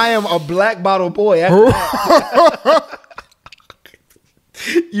 embrace it. I am a black bottle boy. After that.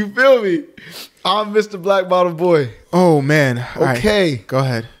 You feel me? I'm Mr. Black Bottle Boy. Oh, man. All okay. Right. Go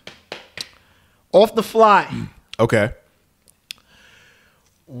ahead. Off the fly. Okay.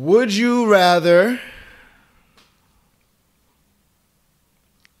 Would you rather...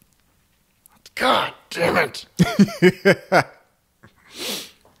 God damn it.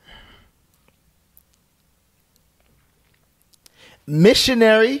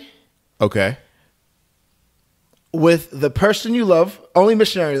 Missionary. Okay. With the person you love. Only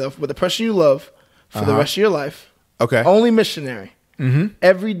missionary love. With the person you love for the rest of your life. Okay. Only missionary. Mm-hmm.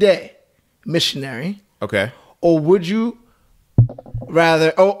 Every day. Missionary. Okay. Or would you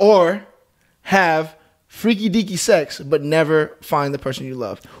rather... or have... freaky deaky sex, but never find the person you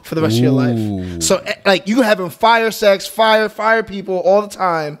love for the rest of your life. So, like, you having fire sex, fire people all the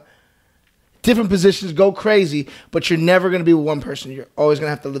time, different positions, go crazy, but you're never going to be with one person. You're always going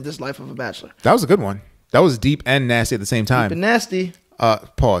to have to live this life of a bachelor. That was a good one. That was deep and nasty at the same time. Deep and nasty.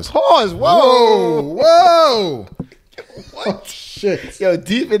 Pause. Pause. Whoa. Whoa. What? Shit. Yo,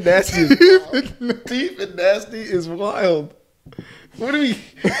 deep and nasty is wild. What are we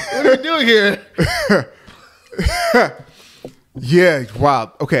doing here? Yeah,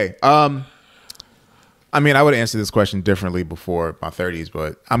 wow. Okay. I mean, I would answer this question differently before my 30s,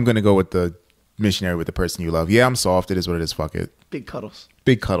 but I'm gonna go with the missionary with the person you love. Yeah, I'm soft. It is what it is. Fuck it. Big cuddles.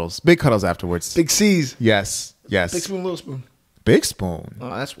 Big cuddles afterwards. Big C's. Yes. Big spoon, little spoon. Big spoon. Oh,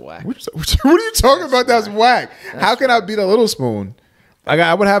 that's whack. What are you talking about? That's whack. How can I be the little spoon?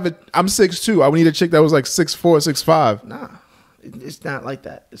 I would have it. I'm 6'2". I would need a chick that was like 6'4", 6'5". Nah, it's not like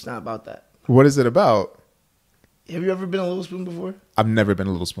that. It's not about that. What is it about? Have you ever been a little spoon before? I've never been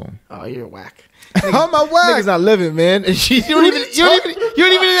a little spoon. Oh, you're whack. How am I whack? Niggas not living, man. And you don't even ask.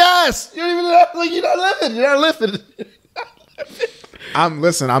 You don't even ask. Like, you're not living.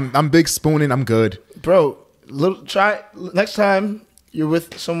 I'm big spooning. I'm good. Bro, try next time you're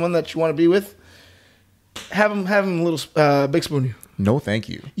with someone that you want to be with, have them little big spoon you. No, thank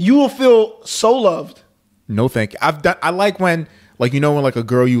you. You will feel so loved. No, thank you. I like when, like, you know, when like a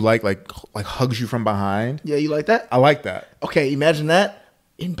girl you like hugs you from behind. Yeah, you like that? I like that. Okay, imagine that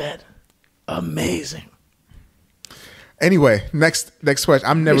in bed. Amazing. Anyway, next question.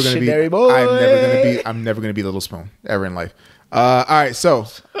 I'm never gonna be the little spoon ever in life. All right, so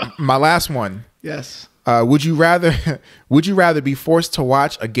my last one. Yes. Would you rather be forced to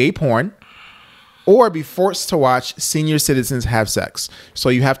watch a gay porn or be forced to watch senior citizens have sex? So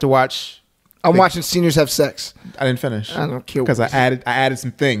you have to watch. I'm watching seniors have sex. I didn't finish. I don't care because I added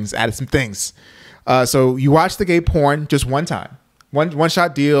some things. So you watch the gay porn just one time, one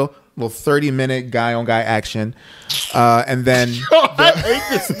shot deal, little 30-minute guy on guy action, and then I hate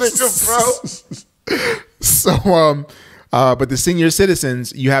this nigga, bro. So but the senior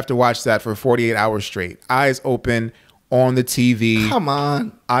citizens, you have to watch that for 48 hours straight, eyes open on the TV. Come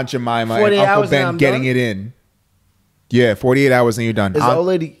on, Aunt Jemima and Uncle Ben getting it in. Yeah, 48 hours and you're done. Is the old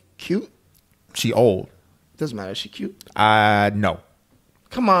lady cute? She old. Doesn't matter. Is she cute? No.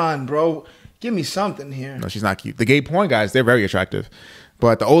 Come on, bro. Give me something here. No, she's not cute. The gay porn guys, they're very attractive.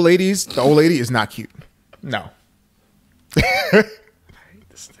 But the old lady is not cute. No.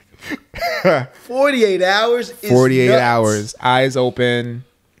 48 hours is 48 nuts. hours. Eyes open.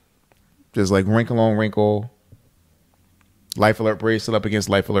 Just like wrinkle on wrinkle. Life alert bracelet up against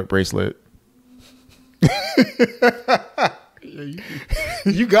life alert bracelet.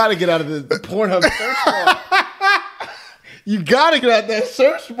 You gotta get out of the Pornhub search bar. You gotta get out that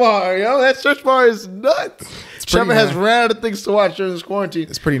search bar, yo. That search bar is nuts. Trevor has ran out of things to watch during this quarantine.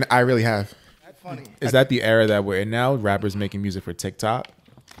 It's pretty. I really have. That's funny. Is that the era that we're in now? Rappers making music for TikTok.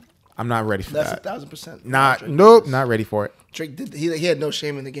 I'm not ready for that. That's 1,000%. Not ready for it. Drake did. He had no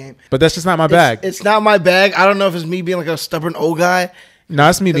shame in the game. But that's just not my bag. It's not my bag. I don't know if it's me being like a stubborn old guy. No,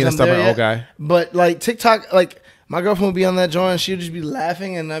 it's me being a stubborn old guy. But like TikTok, like my girlfriend would be on that joint and she'd just be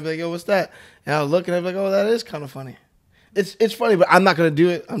laughing and I'd be like, yo, what's that? And I'll look and I'd be like, oh, that is kind of funny. It's funny, but I'm not gonna do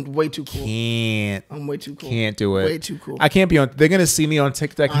it. I'm way too cool. I'm way too cool. Can't do it. Way too cool. I can't be on. They're gonna see me on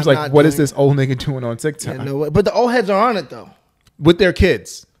TikTok. He's like, what is this old nigga doing on TikTok? Yeah, no way. But the old heads are on it though. With their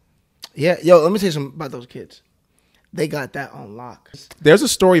kids. Yeah, yo, let me tell you something about those kids. They got that on lock. There's a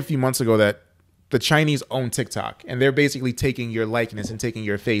story a few months ago that the Chinese own TikTok, and they're basically taking your likeness and taking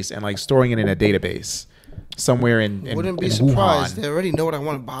your face and like storing it in a database somewhere in Wouldn't be in surprised. Wuhan. They already know what I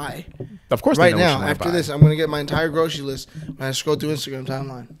want to buy. Of course, right they know now. what you wanna After buy. this, I'm gonna get my entire grocery list when I scroll through Instagram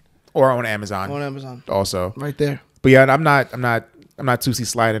timeline or on Amazon. on Amazon. Also, Right there. But yeah, I'm not Tootsie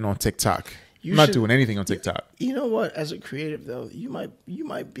sliding on TikTok. I'm not doing anything on TikTok. You know what? As a creative though, you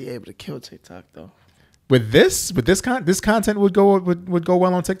might be able to kill TikTok though. With this content would go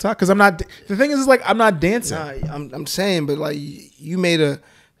well on TikTok because I'm not. The thing is like I'm not dancing. Nah, I'm saying, but like you made a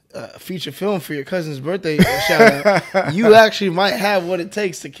feature film for your cousin's birthday shout out. You actually might have what it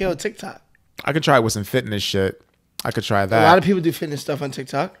takes to kill TikTok. I could try with some fitness shit. I could try that. A lot of people do fitness stuff on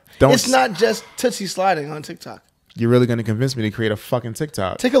TikTok. It's not just Tootsie sliding on TikTok. You're really gonna convince me to create a fucking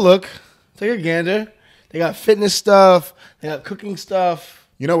TikTok? Take a look. Take a gander. They got fitness stuff. They got cooking stuff.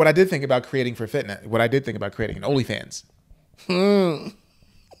 You know what I did think about creating for fitness? What I did think about creating an OnlyFans. A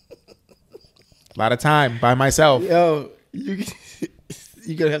lot of time by myself. Yo, you're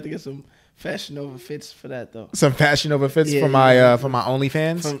gonna have to get some Fashion Nova fits for that though. Some Fashion Nova fits for my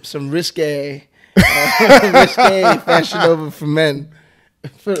OnlyFans. Some risque Fashion Nova for men.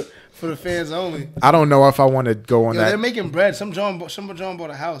 For the fans only. I don't know if I want to go on that. They're making bread. Some John bought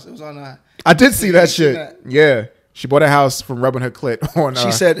a house. It was on. I did see that shit. Yeah, she bought a house from rubbing her clit on.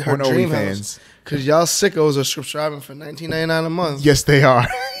 She said her dream OnlyFans. House. Because y'all sickos are subscribing for $19.99 a month. Yes, they are.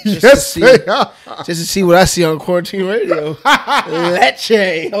 Just to see what I see on Quarantine Radio.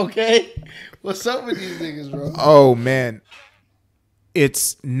 Leche, okay? What's up with these niggas, bro? Oh man,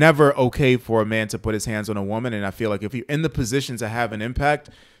 it's never okay for a man to put his hands on a woman, and I feel like if you're in the position to have an impact,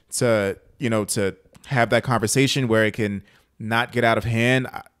 to have that conversation where it can not get out of hand,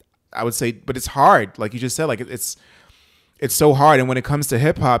 I would say, but it's hard. Like you just said, like it's so hard. And when it comes to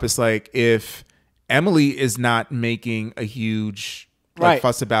hip hop, it's like if Emily is not making a huge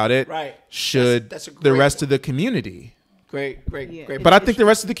fuss about it, should that's the rest of the community? Great. But I think the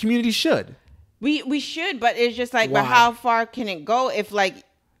rest of the community should. We should, but it's just like, Why? but how far can it go? If like,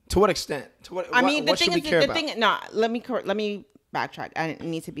 to what extent? To what? I mean, what the thing should we is, care the about? thing. No, let me backtrack. I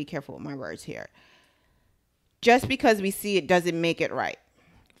need to be careful with my words here. Just because we see it doesn't make it right.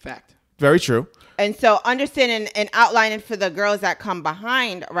 Fact. Very true. And so understanding and outlining for the girls that come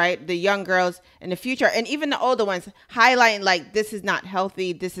behind, right? The young girls in the future, and even the older ones, highlighting like, this is not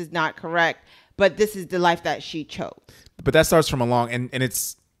healthy, this is not correct, but this is the life that she chose. But that starts from and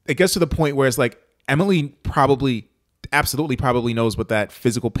it gets to the point where it's like Emily absolutely knows what that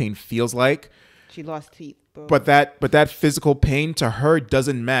physical pain feels like. She lost teeth. Bro. But that physical pain to her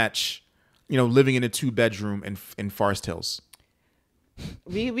doesn't match, living in a 2-bedroom in Forest Hills.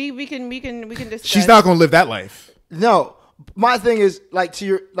 We can discuss. She's not gonna live that life. No, my thing is to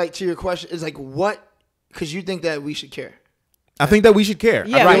your question is like what? Because you think that we should care. I think that we should care.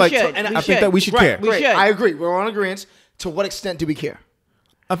 Yeah, I we like, should. I think that we should care. We should. I agree. We're on agreement. To what extent do we care?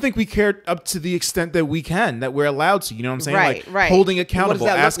 I think we care up to the extent that we can, that we're allowed to. You know what I'm saying? Right, like right. holding accountable,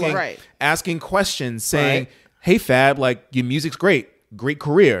 What does that look like? asking questions, saying, Right. "Hey, Fab, like your music's great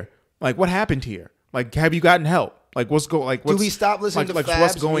career. Like, what happened here? Like, have you gotten help? Like, what's Do we stop listening to like Fab's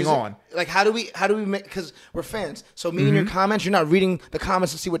what's going music? on? Like, how do we make? Because we're fans. So me and your comments, you're not reading the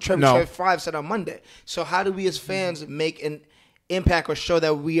comments to see what Trevor 5 said on Monday. So how do we as fans make an impact or show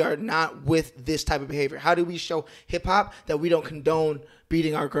that we are not with this type of behavior? How do we show hip hop that we don't condone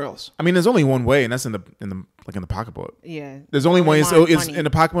beating our girls? I mean, there's only one way, and that's in the pocketbook. Yeah. There's only one. So it's in the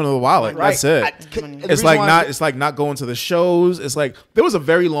pocketbook of the wallet. Right. That's it. It's like not going to the shows. It's like there was a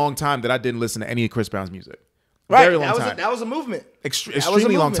very long time that I didn't listen to any of Chris Brown's music. Right. Very long time. That was a movement.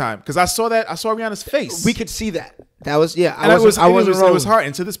 Extremely long time. Because I saw Rihanna's face. We could see that. That was It was hard.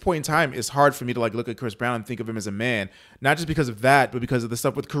 And to this point in time, it's hard for me to like look at Chris Brown and think of him as a man, not just because of that, but because of the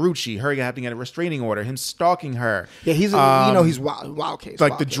stuff with Karrueche, her having to get a restraining order, him stalking her. Yeah, he's he's wild case. Like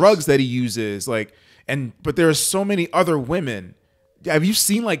wild the case. drugs that he uses, but there are so many other women. Have you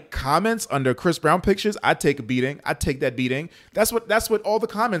seen like comments under Chris Brown pictures? I'd take a beating. I'd take that beating. That's what all the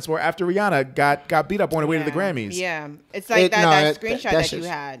comments were after Rihanna got beat up on her way to the Grammys. Yeah, it's like that screenshot that you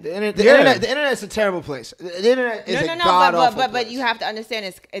had. The internet's a terrible place. The internet is god-awful but you have to understand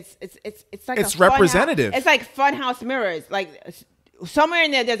it's like it's a fun representative. It's like funhouse mirrors. Like somewhere in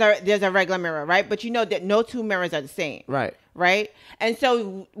there there's a regular mirror, right? But you know that no two mirrors are the same. Right? And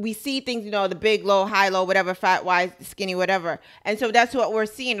so we see things, the big, low, high, low, whatever, fat, wide, skinny, whatever. And so that's what we're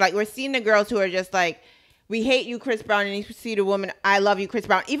seeing. Like, we're seeing the girls who are just like, we hate you, Chris Brown, and you see the woman, I love you, Chris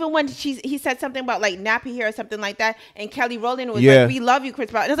Brown. Even when he said something about like nappy hair or something like that, and Kelly Rowland was like, we love you, Chris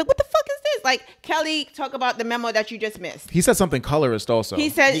Brown. And I was like, what the fuck is this? Like, Kelly, talk about the memo that you just missed. He said something colorist also. He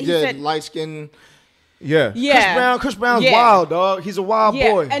said light skin. Yeah. Chris Brown's wild, dog. He's a wild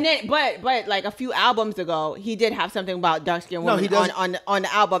boy. And then, but like a few albums ago, he did have something about dark skinned women on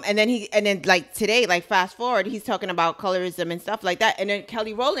the album. And then like today, like fast forward, he's talking about colorism and stuff like that. And then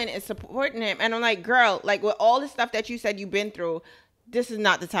Kelly Rowland is supporting him. And I'm like, girl, like with all the stuff that you said you've been through, this is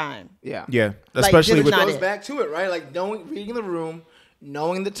not the time. Yeah. Yeah, Like, especially this with is not goes it. back to it, right? Like reading the room,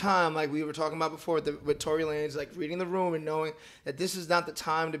 knowing the time, like we were talking about before with Tory Lanez, like reading the room and knowing that this is not the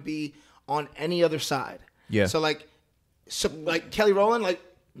time to be on any other side. Yeah. So like Kelly Rowland, like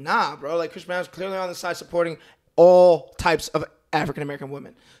nah, bro. Like Chris Brown's clearly on the side supporting all types of African American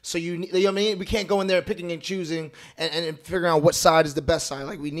women. So you know what I mean? We can't go in there picking and choosing and figuring out what side is the best side.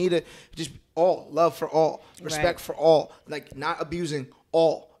 Like we need to just all love for all, respect Right. for all, like not abusing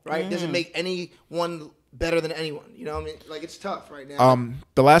all. Right? Doesn't make anyone better than anyone. You know what I mean? Like it's tough right now.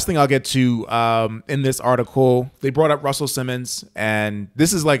 The last thing I'll get to in this article, they brought up Russell Simmons, and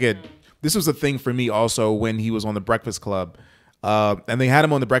this was a thing for me also when he was on the Breakfast Club, and they had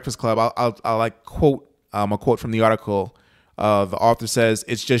him on the Breakfast Club. I'll like quote a quote from the article. The author says,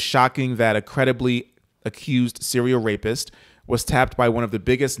 "It's just shocking that a credibly accused serial rapist was tapped by one of the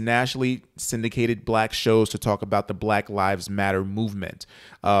biggest nationally syndicated black shows to talk about the Black Lives Matter movement."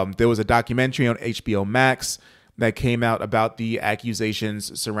 There was a documentary on HBO Max that came out about the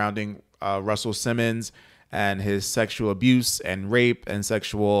accusations surrounding Russell Simmons and his sexual abuse and rape and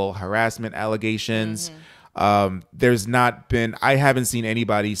sexual harassment allegations. I haven't seen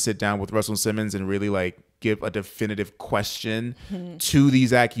anybody sit down with Russell Simmons and really like give a definitive question to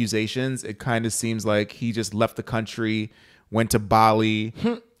these accusations. It kind of seems like he just left the country, went to Bali,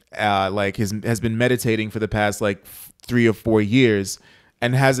 like has been meditating for the past like 3 or 4 years,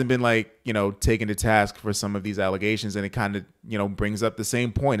 and hasn't been like, you know, taken to task for some of these allegations. And it kind of, you know, brings up the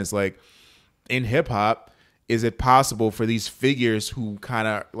same point. It's like, in hip hop, is it possible for these figures who kind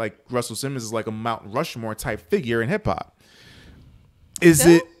of like Russell Simmons is like a Mount Rushmore type figure in hip hop? Is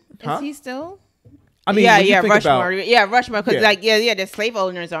Still? it? Huh? Is he still? I mean, when you think Rushmore. about- Yeah, Rushmore. Because Yeah. the slave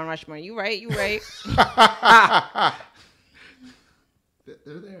owners on Rushmore. You right.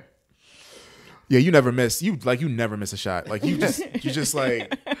 They're there. Yeah, you never miss. You never miss a shot. Like you just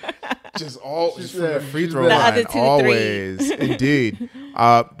like just all just from the free throw The line other 2, 3. always. Indeed.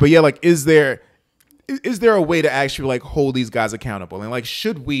 But yeah, like is there a way to actually like hold these guys accountable? And like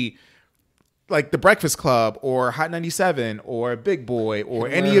should we, like the Breakfast Club or Hot 97 or Big Boy or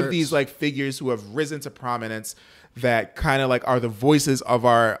any of these like figures who have risen to prominence that kind of like are the voices of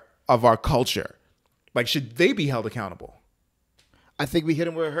our culture, like should they be held accountable? I think we hit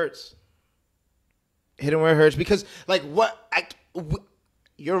him where it hurts. Hit him where it hurts because, like,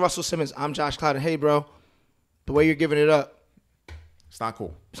 you're Russell Simmons. I'm Josh Cloud. And hey, bro, the way you're giving it up, It's not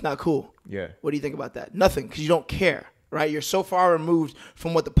cool. it's not cool. Yeah. What do you think about that? Nothing, because you don't care, right? You're so far removed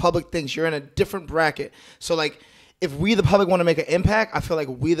from what the public thinks. You're in a different bracket. So, like, if we, the public, want to make an impact, I feel like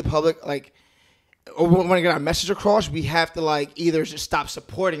we, the public, like, or we want to get our message across, we have to, like, either just stop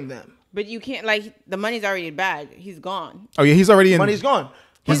supporting them. But you can't, like, the money's already in the bag. He's gone. Oh yeah, he's already in. Money's gone.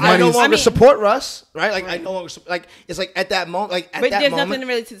 His I no money's- longer I mean- support Russ, right? Like I no longer like it's like at that moment, like at But that there's moment. nothing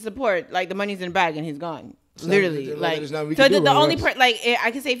really to support. Like, the money's in the bag and he's gone. not- Literally. there's Like, nothing we so can do the with only Russ. part, like,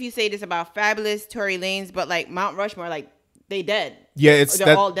 I can say if you say this about Fabulous, Tory Lanez, but, like, Mount Rushmore, like, they dead. Yeah, it's They're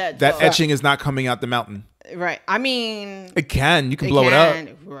that, all dead. that so- etching is not coming out the mountain. Right. I mean, It can. You can they blow it up.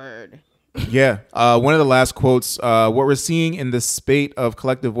 can. Word. Yeah. One of the last quotes, what we're seeing in the spate of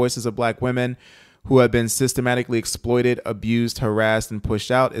collective voices of black women who have been systematically exploited, abused, harassed, and pushed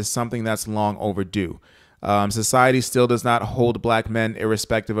out is something that's long overdue. Society still does not hold black men,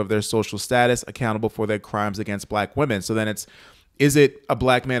 irrespective of their social status, accountable for their crimes against black women. So then is it a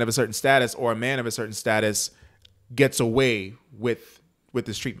black man of a certain status or a man of a certain status gets away with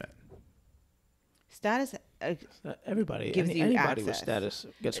this treatment? Status. Everybody, Gives you anybody with access. status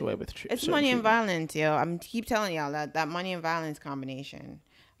gets away with It's money and violence, yo. I'm keep telling y'all that money and violence combination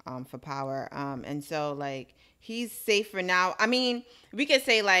for power. And so, like, he's safe for now. I mean, we could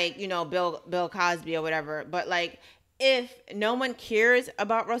say, like, you know, Bill Cosby or whatever, but, like, if no one cares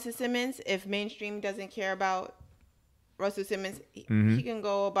about Russell Simmons, if mainstream doesn't care about Russell Simmons, he can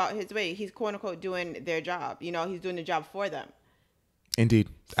go about his way. He's quote unquote doing their job. You know, he's doing the job for them. Indeed.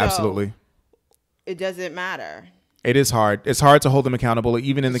 So- Absolutely. It doesn't matter. It is hard. It's hard to hold them accountable.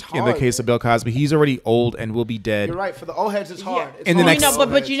 Even in the hard, case of Bill Cosby, he's already old and will be dead. You're right. For the old heads, it's hard. It's In the hard next- for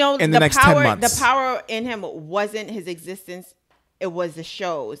the old but you know, in the next 10 power, months. the power in him wasn't his existence. It was the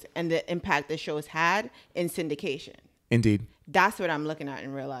shows and the impact the shows had in syndication. Indeed. That's what I'm looking at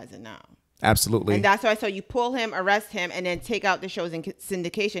and realizing now. Absolutely. And that's why, so you pull him, arrest him, and then take out the shows in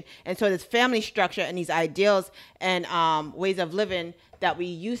syndication. And so this family structure and these ideals and ways of living that we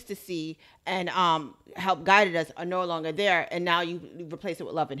used to see and help guided us are no longer there. And now you replace it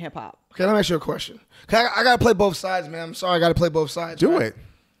with love and hip hop. Okay, let me ask you a question. Okay, I got to play both sides, man. I'm sorry, I got to play both sides. Do right? it.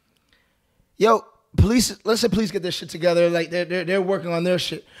 Yo, police, let's say police get their shit together. Like, they're working on their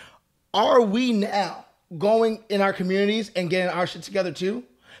shit. Are we now, going in our communities and getting our shit together too?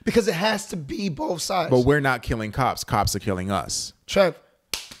 Because it has to be both sides. But we're not killing cops. Cops are killing us. Trev,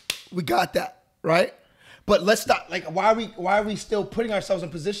 we got that, right? But let's stop. Like, why are we still putting ourselves in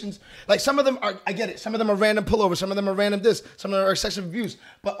positions? Like, some of them are, I get it. Some of them are random pullovers. Some of them are random this. Some of them are sexual abuse.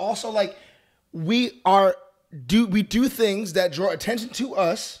 But also, like, we do things that draw attention to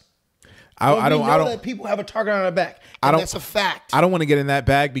us. I don't know that people have a target on our back. And that's a fact. I don't want to get in that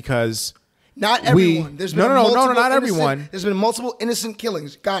bag because not everyone. No, not everyone. There's been multiple innocent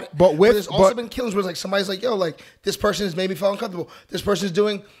killings. Got it. But there's also been killings where like somebody's like, yo, like this person has made me feel uncomfortable. This person is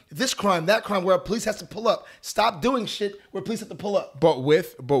doing this crime, that crime, where police has to pull up. Stop doing shit where police have to pull up. But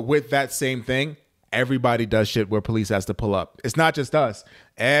with that same thing, everybody does shit where police has to pull up. It's not just us.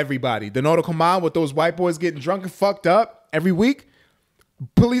 Everybody. The nautical mile with those white boys getting drunk and fucked up every week.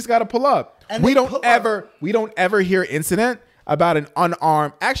 Police got to pull up. And we don't ever hear incident about an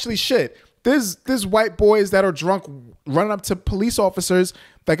unarmed. Actually, shit. There's white boys that are drunk running up to police officers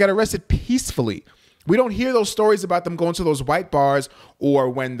that get arrested peacefully. We don't hear those stories about them going to those white bars or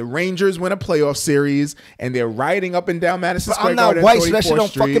when the Rangers win a playoff series and they're riding up and down Madison Square Garden. I'm not white, so that shit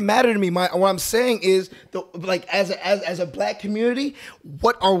don't fucking matter to me. What I'm saying is, as a black community,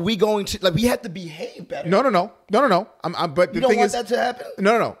 what are we going to like? We have to behave better. No. But the thing is, that to happen.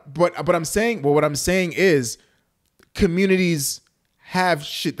 No. But I'm saying, what I'm saying is, communities have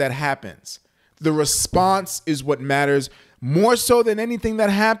shit that happens. The response is what matters more so than anything that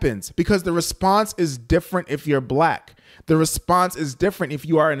happens, because the response is different if you're black. The response is different if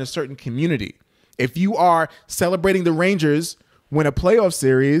you are in a certain community. If you are celebrating the Rangers win a playoff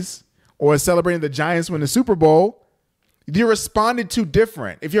series or celebrating the Giants win the Super Bowl, you're responded to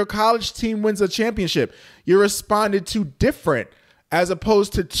different. If your college team wins a championship, you're responded to different as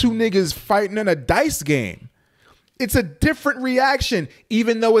opposed to two niggas fighting in a dice game. It's a different reaction,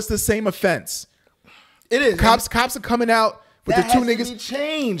 even though it's the same offense. It is. Cops are coming out with the two niggas. That has to be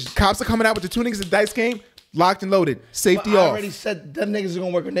changed. Cops are coming out with the two niggas in the dice game, locked and loaded, safety I off. already said them niggas are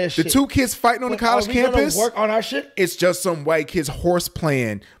gonna work on their shit. The two kids fighting on the college campus. Work on our shit. It's just some white kids horse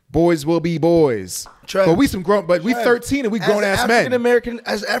playing. Boys will be boys. Trev, but we 13 and we grown ass men.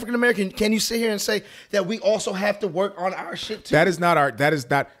 As African American, can you sit here and say that we also have to work on our shit too?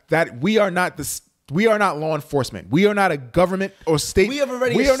 We are not law enforcement. We are not a government or state. We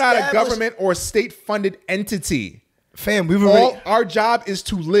are not a government or state-funded entity. Fam, our job is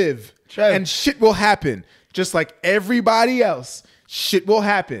to live, Trev, and shit will happen. Just like everybody else, shit will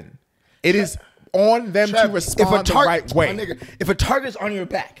happen. It is on them to respond the right way. If a target is on your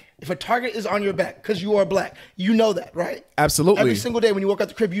back, because you are black, you know that, right? Absolutely. Every single day when you walk out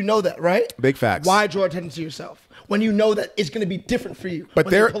the crib, you know that, right? Big facts. Why draw attention to yourself when you know that it's going to be different for you? But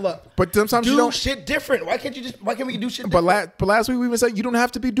when you pull up. But sometimes you don't shit different. Why can't we do shit different? But last week we even said you don't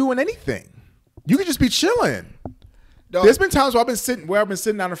have to be doing anything. You can just be chilling. Dog. There's been times where I've been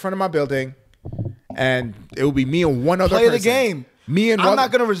sitting down in front of my building, and it will be me and one other person. Play the game. I'm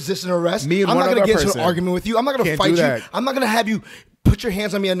not going to resist an arrest. I'm not going to get into an argument with you. I'm not going to fight you. I'm not going to have you put your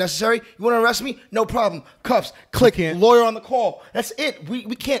hands on me unnecessary. You want to arrest me? No problem. Cuffs. Click. Lawyer on the call. That's it. We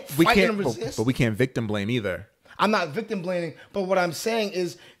can't fight and resist. But we can't victim blame either. I'm not victim blaming. But what I'm saying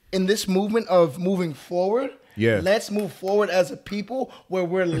is, in this movement of moving forward, let's move forward as a people where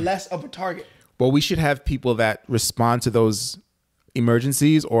we're less of a target. Well, we should have people that respond to those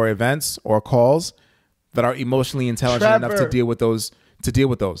emergencies or events or calls that are emotionally intelligent enough to deal with those.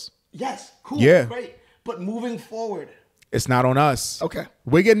 Yes, cool, great. But moving forward, it's not on us. Okay,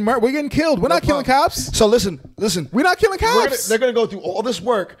 we're getting killed. We're not killing cops. So listen. We're not killing cops. They're gonna go through all this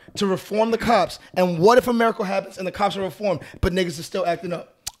work to reform the cops. And what if a miracle happens and the cops are reformed, but niggas are still acting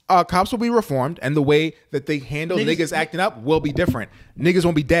up? Cops will be reformed, and the way that they handle niggas acting up will be different. Niggas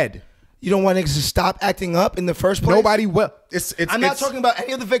won't be dead. You don't want niggas to stop acting up in the first place? Nobody will. I'm not talking about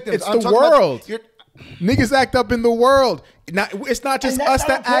any of the victims. It's the world. Niggas act up in the world. It's not just us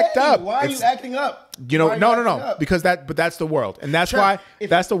that act up. Why are you acting up? No. Because that's the world. And that's why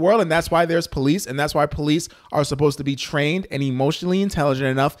that's the world, and that's why there's police, and that's why police are supposed to be trained and emotionally intelligent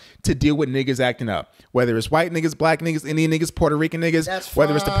enough to deal with niggas acting up. Whether it's white niggas, black niggas, Indian niggas, Puerto Rican niggas,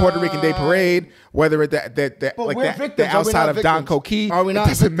 whether it's the Puerto Rican Day Parade, whether it's the outside of Don Coquille, are we not? It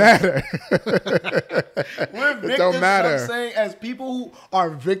doesn't matter. We're victims. It don't matter. I'm saying, as people who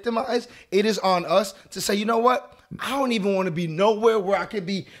are victimized, it is on us to say, you know what? I don't even want to be nowhere where I could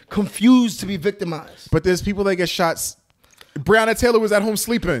be confused to be victimized. But there's people that get shots. Breonna Taylor was at home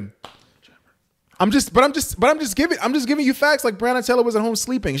sleeping. I'm just giving you facts. Like, Breonna Taylor was at home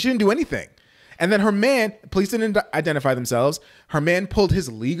sleeping. She didn't do anything. And then her man, police didn't identify themselves. Her man pulled his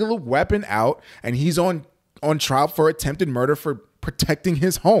legal weapon out, and he's on trial for attempted murder for protecting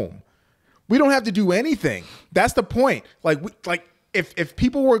his home. We don't have to do anything. That's the point. If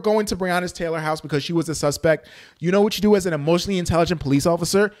people were going to Breonna's Taylor house because she was a suspect, you know what you do as an emotionally intelligent police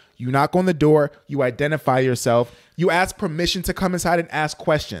officer? You knock on the door, you identify yourself, you ask permission to come inside and ask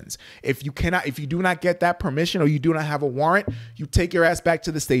questions. If you do not get that permission or you do not have a warrant, you take your ass back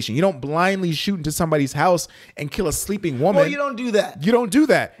to the station. You don't blindly shoot into somebody's house and kill a sleeping woman. Well, you don't do that. You don't do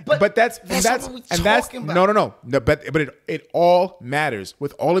that. But that's talking about. No. But it all matters.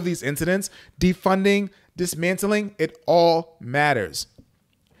 With all of these incidents, defunding, dismantling, it all matters.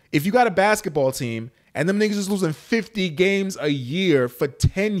 If you got a basketball team and them niggas is losing 50 games a year for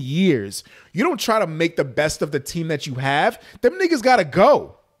 10 years, you don't try to make the best of the team that you have. Them niggas gotta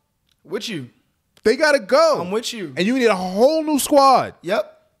go. With you. They gotta go. I'm with you. And you need a whole new squad.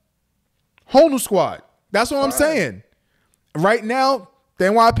 Yep. Whole new squad. That's what I'm saying. Right now, the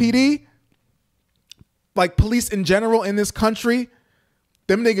NYPD, like police in general in this country,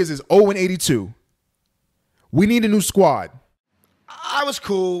 them niggas is 0-82. We need a new squad. I was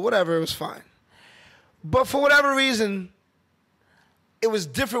cool, whatever, it was fine. But for whatever reason, it was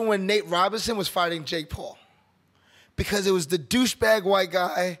different when Nate Robinson was fighting Jake Paul. Because it was the douchebag white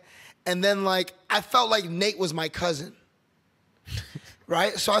guy, and then I felt like Nate was my cousin.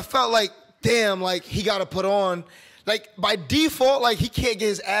 Right? So I felt like, damn, he got to put on. By default, he can't get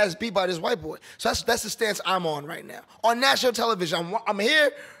his ass beat by this white boy. So that's the stance I'm on right now. On national television, I'm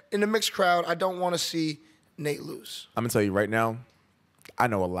here in the mixed crowd. I don't want to see Nate lose. I'm going to tell you right now, I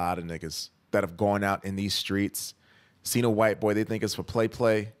know a lot of niggas that have gone out in these streets, seen a white boy they think is for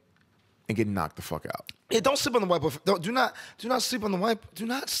play, and get knocked the fuck out. Yeah, don't sleep on the white boy. Do not sleep on the white. Do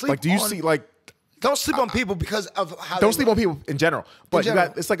not sleep. Don't sleep on people because of how. Don't sleep on people in general. But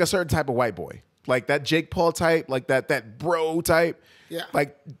it's like a certain type of white boy, like that Jake Paul type, like that bro type. Yeah.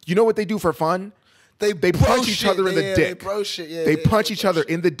 You know what they do for fun? They punch each other in the dick. They bro shit. Yeah, they punch each other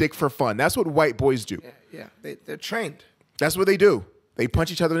in the dick for fun. That's what white boys do. Yeah. They're trained. That's what they do. They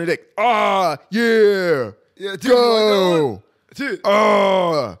punch each other in the dick. Yeah. Yeah, dude, go. Dude.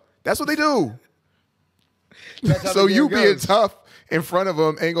 That's what they do. So you being tough in front of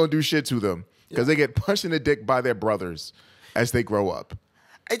them ain't gonna do shit to them because they get punched in the dick by their brothers as they grow up.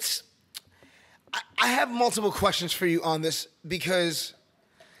 I have multiple questions for you on this because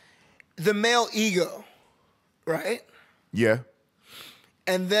the male ego, right? Yeah.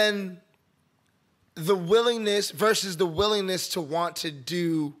 And then the willingness versus the willingness to want to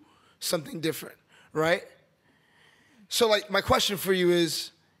do something different, right? So my question for you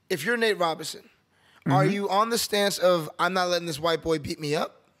is, if you're Nate Robinson, are you on the stance of I'm not letting this white boy beat me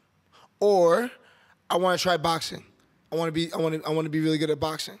up, or I want to try boxing? I want to be really good at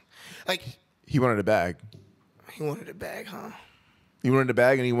boxing. He wanted a bag. He wanted a bag, huh? He wanted a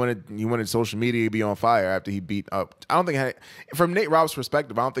bag, and he wanted social media to be on fire after he beat up. I don't think from Nate Rob's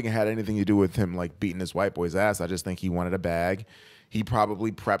perspective, I don't think it had anything to do with him beating this white boy's ass. I just think he wanted a bag. He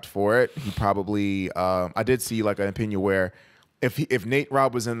probably prepped for it. He probably I did see an opinion where if Nate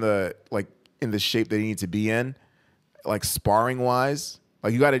Rob was in the shape that he needs to be in, sparring wise,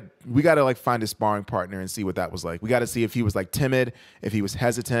 we gotta find a sparring partner and see what that was like. We gotta see if he was timid, if he was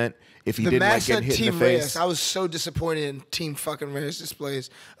hesitant, if he didn't get hit in the face. Reyes, I was so disappointed in Team fucking Reyes'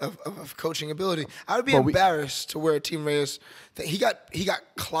 displays of coaching ability. I would be embarrassed to wear a Team Reyes. He got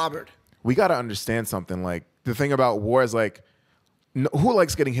clobbered. We gotta understand something. The thing about war is who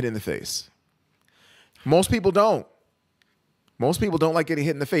likes getting hit in the face? Most people don't. Most people don't like getting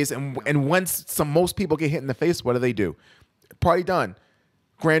hit in the face. And once most people get hit in the face, what do? Party done.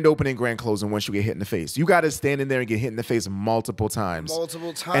 Grand opening, grand closing once you get hit in the face. You got to stand in there and get hit in the face multiple times.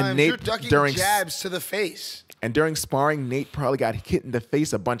 And Nate, you're ducking jabs to the face. And during sparring, Nate probably got hit in the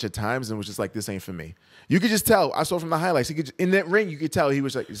face a bunch of times and was just like, this ain't for me. You could just tell. I saw from the highlights. In that ring, you could tell he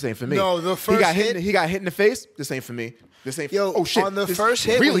was like, this ain't for me. No, the first he got hit in the face. This ain't for me. This ain't. Oh shit! On the first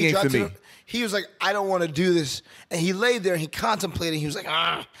hit, really ain't for me. He was like, I don't want to do this, and he laid there and he contemplated. He was like,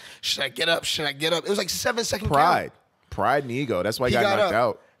 should I get up? Should I get up? It was 7 second count. Pride and ego. That's why he got knocked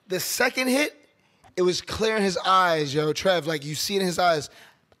out. The second hit, it was clear in his eyes, Trev. You see in his eyes,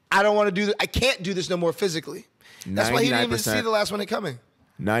 I don't want to do this. I can't do this no more physically. That's why he didn't even see the last one coming.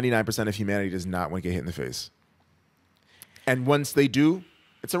 99% of humanity does not want to get hit in the face. And once they do,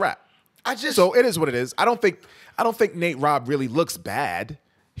 it's a wrap. So it is what it is. I don't think Nate Rob really looks bad.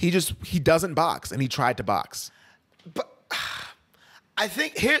 He doesn't box, and he tried to box. But I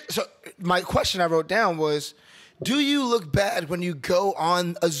think so my question I wrote down was, do you look bad when you go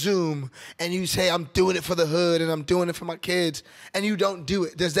on a Zoom and you say, I'm doing it for the hood and I'm doing it for my kids, and you don't do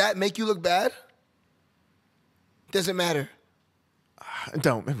it? Does that make you look bad? Does it matter? It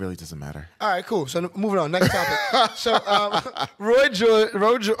really doesn't matter. All right, cool. So moving on. Next topic. So Roy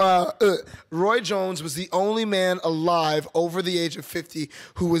Jones was the only man alive over the age of 50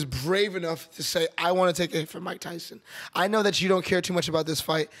 who was brave enough to say, I want to take a hit from Mike Tyson. I know that you don't care too much about this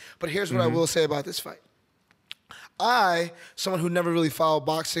fight, but here's what I will say about this fight. Someone who never really followed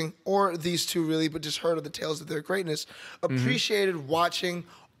boxing, or these two really, but just heard of the tales of their greatness, appreciated watching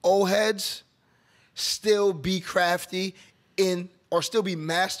old heads still be crafty or still be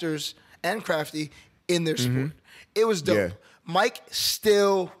masters and crafty in their sport. It was dope. Yeah. Mike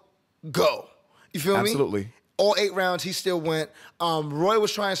still go. You feel me? Absolutely. All 8 rounds, he still went. Roy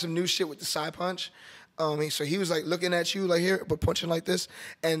was trying some new shit with the side punch. So he was like looking at you like here, but punching like this.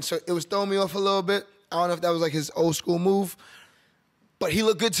 And so it was throwing me off a little bit. I don't know if that was like his old school move, but he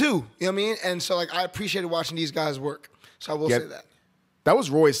looked good too. You know what I mean? And so like I appreciated watching these guys work. So I will say that. That was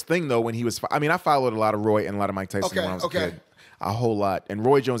Roy's thing though when he was. I mean, I followed a lot of Roy and a lot of Mike Tyson when I was a kid. A whole lot. And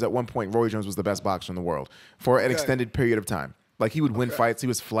Roy Jones, at one point, Roy Jones was the best boxer in the world for an extended period of time. Like he would win fights. He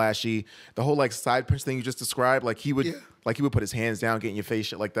was flashy. The whole like side punch thing you just described, like he would put his hands down, get in your face,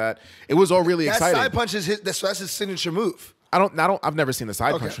 shit like that. It was all really exciting. That side punch is that's his signature move. I've never seen the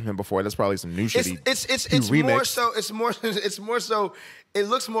side punch from him before. That's probably some new shit. It's more so. It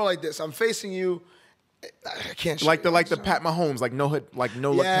looks more like this. I'm facing you. I can't. Like the Pat Mahomes, like no hood, like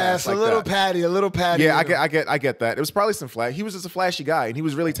no look pass. Yeah, a little patty. Yeah, I get that. It was probably some flash. He was just a flashy guy, and he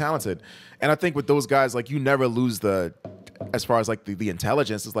was really talented. And I think with those guys, like you never lose as far as like the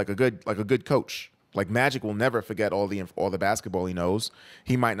intelligence is like a good coach. Like Magic will never forget all the basketball he knows.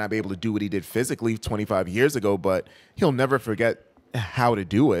 He might not be able to do what he did physically 25 years ago, but he'll never forget how to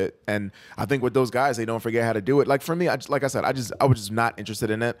do it. And I think with those guys, they don't forget how to do it. Like for me, I was just not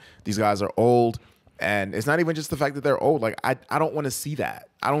interested in it. These guys are old, and it's not even just the fact that they're old. Like I don't want to see that.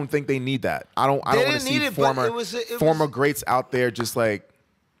 I don't think they need that. I don't want to see former greats out there just like.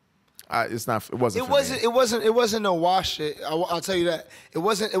 It wasn't no wash. I'll tell you that. It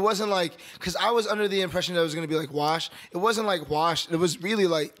wasn't like, because I was under the impression that it was going to be like wash. It wasn't like wash. It was really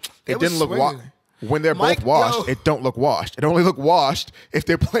like it didn't look washed. When they're both washed, it don't look washed. It only look washed if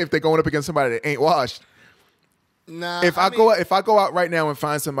they're going up against somebody that ain't washed. Nah. If I go out right now and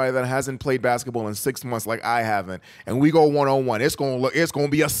find somebody that hasn't played basketball in 6 months like I haven't, and we go 1-on-1, it's gonna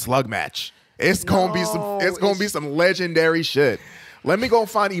be a slug match. It's gonna be some legendary shit. Let me go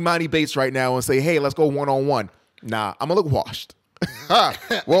find Imani Bates right now and say, hey, let's go 1-on-1. Nah, I'm gonna look washed.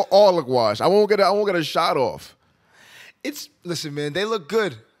 We'll all look washed. I won't get a shot off. Listen, man, they look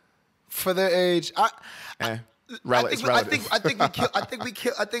good for their age. I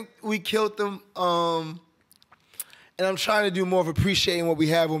think we killed them. And I'm trying to do more of appreciating what we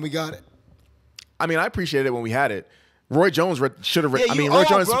have when we got it. I mean, I appreciated it when we had it. Roy Jones should have. Yeah, Roy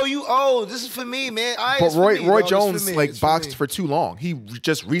Jones, bro, you old. This is for me, man. But Roy Jones boxed for too long. He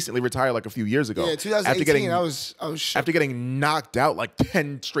just recently retired like a few years ago. Yeah, 2018. I was shook. After getting knocked out like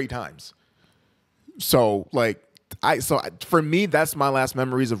 10 straight times. So for me, that's my last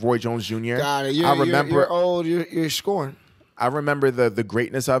memories of Roy Jones Jr. Got it. You're old. You're scoring. I remember the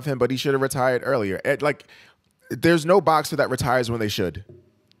greatness of him, but he should have retired earlier. There's no boxer that retires when they should.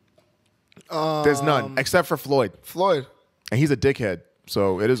 There's none except for Floyd. And he's a dickhead,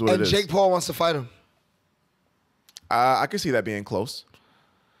 so it is what it is. And Jake Paul wants to fight him. I can see that being close.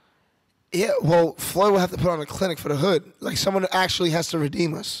 Yeah, well, Floyd will have to put on a clinic for the hood. Like someone actually has to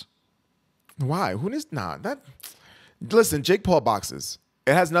redeem us. Why? Listen, Jake Paul boxes.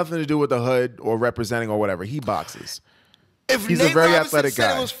 It has nothing to do with the hood or representing or whatever. He boxes. He's a very athletic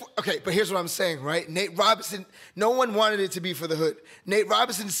guy. Okay, but here's what I'm saying, right? Nate Robinson, no one wanted it to be for the hood. Nate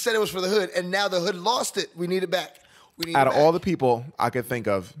Robinson said it was for the hood, and now the hood lost it. We need it back. Out of all the people I could think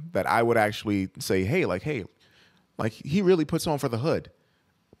of that I would actually say, hey, he really puts on for the hood.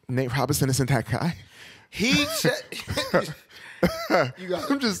 Nate Robinson isn't that guy. He said,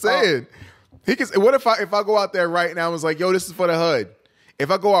 I'm just saying. What if I go out there right now and was like, yo, this is for the hood? If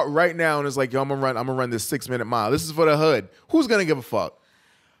I go out right now and it's like, yo, I'm gonna run this 6-minute mile. This is for the hood. Who's gonna give a fuck?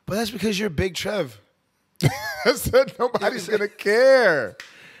 But that's because you're Big Trev. I said nobody's gonna care.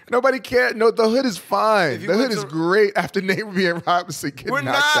 Nobody cares. No, the hood is fine. The hood is great after Nate Robinson getting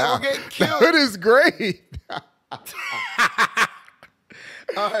knocked out. We're getting killed. The hood is great.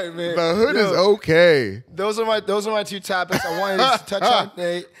 All right, man. The hood is okay. Those are my two topics. I wanted to touch on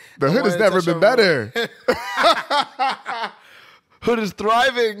Nate. The hood has never been better. Hood is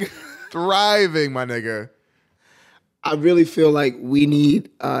thriving. Thriving, my nigga. I really feel like we need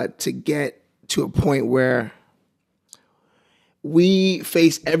to get to a point where we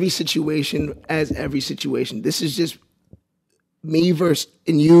face every situation as every situation. This is just me versus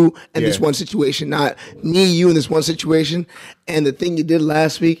and you and this Yeah. one situation, not me, you, in this one situation, and the thing you did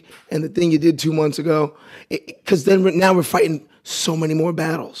last week and the thing you did 2 months ago. Because now we're fighting so many more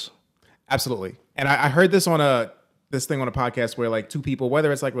battles. Absolutely. And I heard this on this thing on a podcast where like two people,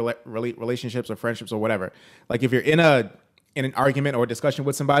 whether it's like relationships or friendships or whatever, like if you're in an argument or a discussion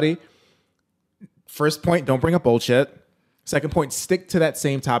with somebody, first point, don't bring up bullshit. Second point, stick to that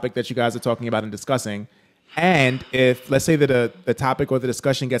same topic that you guys are talking about and discussing. And if, let's say that the topic or the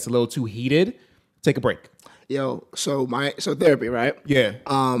discussion gets a little too heated, take a break. Yo, so therapy, right? Yeah.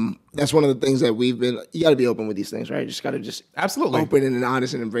 That's one of the things that you got to be open with these things, right? You just got to Absolutely. open and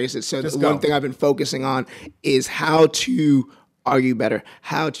honest and embrace it. So Just the go. one thing I've been focusing on is how to argue better,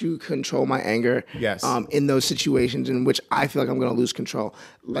 how to control my anger. Yes. In those situations in which I feel like I'm going to lose control.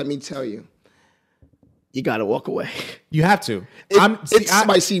 Let me tell you, you got to walk away. You have to. It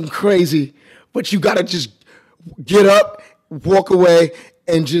might seem crazy, but you got to just get up, walk away,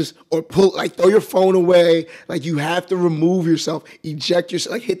 and throw your phone away. Like, you have to remove yourself, eject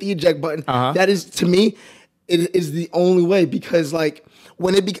yourself, like hit the eject button. That is, to me, it is the only way, because like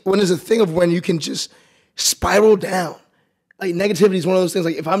when there's a thing of when you can just spiral down. Like, negativity is one of those things.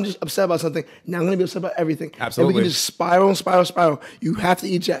 Like, if I'm just upset about something, now I'm gonna be upset about everything. Absolutely. And we can just spiral and spiral, spiral. You have to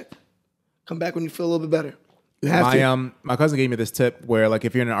eject. Come back when you feel a little bit better. You have to. My cousin gave me this tip where like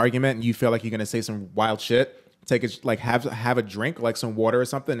if you're in an argument and you feel like you're gonna say some wild shit, have a drink, like some water or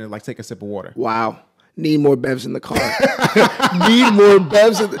something, and like take a sip of water. Wow. Need more bevs in the car. Need more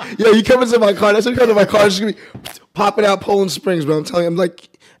bevs. Yo, you come into my car. That's when you come to my car. It's just gonna be popping out Poland Springs, bro. I'm telling you, I'm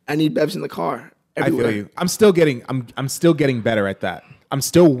like, I need bevs in the car. Everywhere. I feel you. I'm still getting better at that. I'm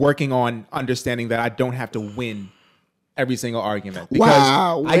still working on understanding that I don't have to win every single argument.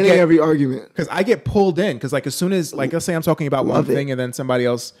 Wow, winning every argument. Because I get pulled in. Because like as soon as like let's say I'm talking about one thing and then somebody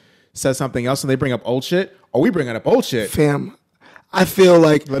else says something else and they bring up old shit, or we bringing up old shit. Fam, I feel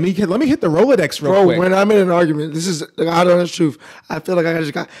like let me hit the Rolodex real quick. When I'm in an argument, this is the honest truth. I feel like I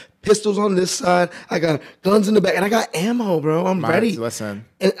just got pistols on this side, I got guns in the back, and I got ammo, bro. I'm ready. Listen,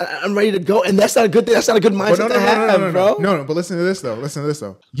 and I'm ready to go. And that's not a good thing. That's not a good mindset to have, bro. No. But listen to this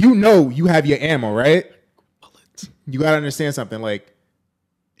though. You know you have your ammo, right? You gotta understand something. Like,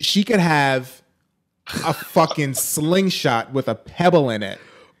 she could have a fucking slingshot with a pebble in it.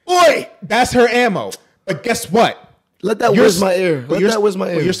 Boy, that's her ammo. But guess what? Let that whiz my ear. Let that whiz my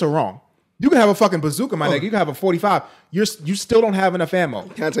ear. But you're so wrong. You can have a fucking bazooka, my nigga. You can have a 45. You still don't have enough ammo.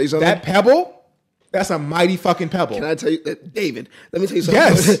 Can I tell you something? That pebble, that's a mighty fucking pebble. Can I tell you, David? Let me tell you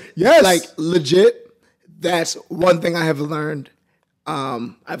something. Yes. Like, legit. That's one thing I have learned.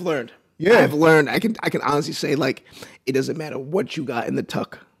 I've learned. Yeah. I've learned. I can honestly say, like, it doesn't matter what you got in the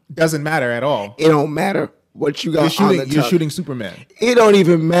tuck. Doesn't matter at all. It don't matter what you got on the tuck. You're shooting Superman. It don't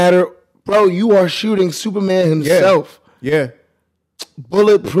even matter. Bro, you are shooting Superman himself. Yeah.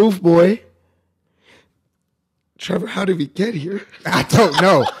 Bulletproof, boy. Trevor, how did we get here? I don't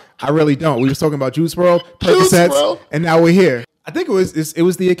know. I really don't. We was talking about Juice WRLD, Percocets, and now we're here. I think it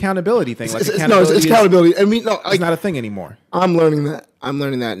was the accountability thing. Like, it's accountability. I mean, it's not a thing anymore. I'm learning that. I'm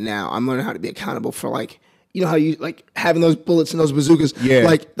learning that now. I'm learning how to be accountable for, like, you know how you like having those bullets and those bazookas. Yeah.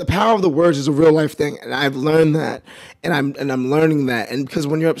 Like, the power of the words is a real life thing, and I've learned that, and I'm learning that. And because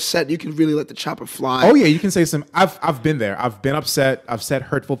when you're upset, you can really let the chopper fly. Oh yeah, you can say some. I've been there. I've been upset. I've said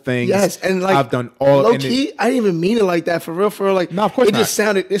hurtful things. Yes, and like I've done all. Low key, I didn't even mean it like that for real. Like, no, of course it not.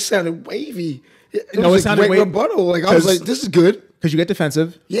 It sounded wavy. It sounded great rebuttal. Like, I was like, this is good. Because you get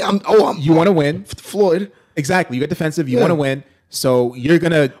defensive. Yeah, you want to win. Floyd. Exactly. You get defensive. You want to win. So you're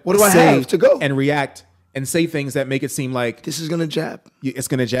gonna. What do I have to go and react and say things that make it seem like this is gonna jab. It's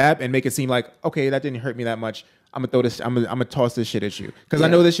gonna jab and make it seem like, okay, that didn't hurt me that much. I'm gonna throw this. I'm gonna toss this shit at you because I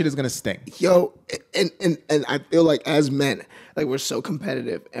know this shit is gonna sting. Yo, and I feel like as men, like, we're so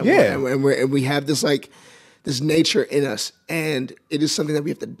competitive, and we have this like this nature in us, and it is something that we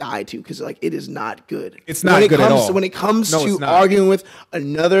have to die to because like it is not good. It's not good at all. When it comes to arguing with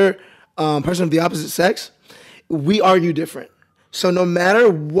another person of the opposite sex, we argue different. So no matter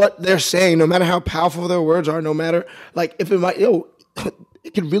what they're saying, no matter how powerful their words are, no matter like if it might,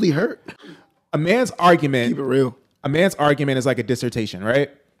 it could really hurt. A man's argument. Keep it real. A man's argument is like a dissertation,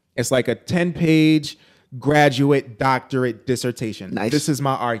 right? It's like a 10-page graduate doctorate dissertation. Nice. This is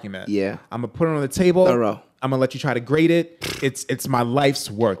my argument. Yeah. I'm gonna put it on the table. Thorough. I'm gonna let you try to grade it. It's my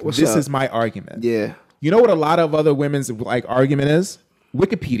life's work. This is my argument. Yeah. You know what a lot of other women's like argument is?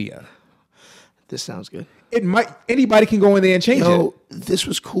 Wikipedia. This sounds good. Anybody can go in there and change it. This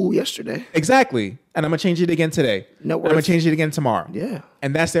was cool yesterday. Exactly. And I'm gonna change it again today. No worries. I'm gonna change it again tomorrow. Yeah.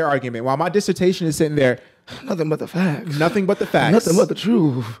 And that's their argument. While my dissertation is sitting there, nothing but the facts. Nothing but the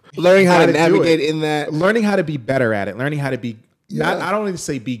truth. Learning how to navigate in that. Learning how to be better at it. Learning how to be not, I don't even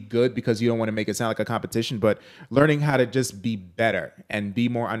say be good because you don't want to make it sound like a competition, but learning how to just be better and be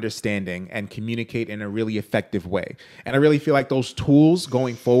more understanding and communicate in a really effective way. And I really feel like those tools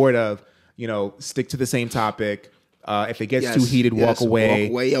going forward of, stick to the same topic. If it gets too heated, walk away.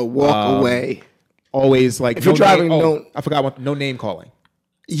 Walk away. Always like if you're driving, don't. I forgot no name calling.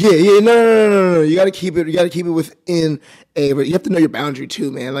 Yeah, no. You gotta keep it within a. But you have to know your boundary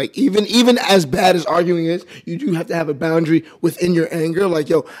too, man. Like even as bad as arguing is, you do have to have a boundary within your anger. Like,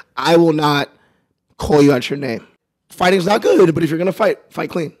 yo, I will not call you out your name. Fighting's not good, but if you're gonna fight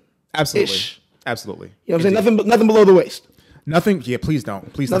clean. Absolutely, Ish. absolutely. You know what I'm saying? Nothing below the waist. Nothing. Yeah, please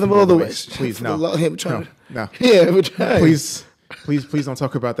don't. Please nothing below the waist. Please no. No. Yeah, we're trying. Please don't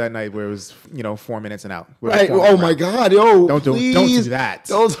talk about that night where it was 4 minutes and out. Right. Oh my God, yo. Don't do that.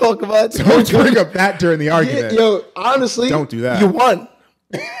 Don't talk about. Don't bring up that during the argument. Yo, honestly, don't do that. You won.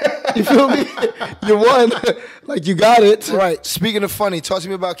 You feel me? You won. Like you got it. All right. Speaking of funny, talk to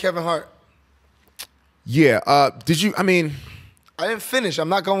me about Kevin Hart. Yeah. Did you? I didn't finish. I'm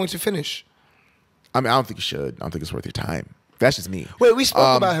not going to finish. I don't think you should. I don't think it's worth your time. That's just me. Wait, we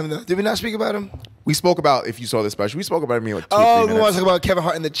spoke about him though. Did we not speak about him? We spoke about, if you saw the special, we spoke about him in like 2 or 3 minutes. We want to talk about Kevin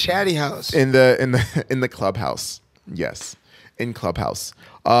Hart in the chatty house. In the clubhouse. Yes. In Clubhouse.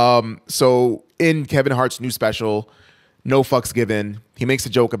 So in Kevin Hart's new special, No Fucks Given, he makes a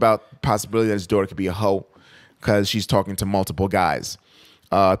joke about the possibility that his daughter could be a hoe because she's talking to multiple guys.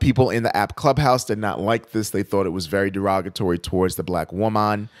 People in the app Clubhouse did not like this. They thought it was very derogatory towards the black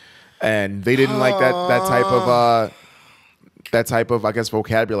woman. And they didn't like that type of, I guess,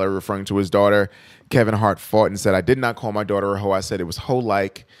 vocabulary referring to his daughter. Kevin Hart fought and said, I did not call my daughter a hoe. I said it was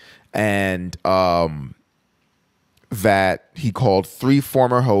hoe-like. And that he called 3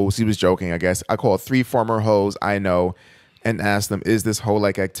 former hoes. He was joking, I guess. I called 3 former hoes I know and asked them, is this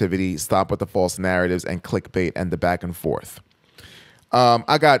hoe-like activity? Stop with the false narratives and clickbait and the back and forth.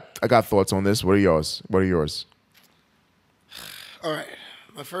 I got thoughts on this. What are yours? All right.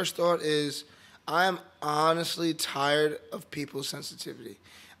 My first thought is I am honestly tired of people's sensitivity.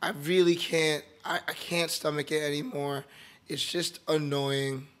 I really can't. I can't stomach it anymore. It's just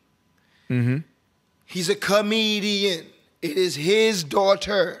annoying. Mm-hmm. He's a comedian. It is his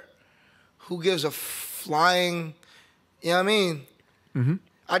daughter. Who gives a flying? You know what I mean? Mm-hmm.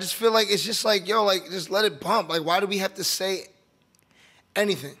 I just feel like it's just like, yo, like just let it bump. Like, why do we have to say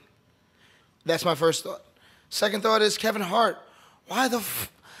anything? That's my first thought. Second thought is Kevin Hart. Why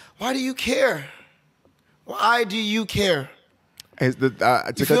do you care? Why do you care? You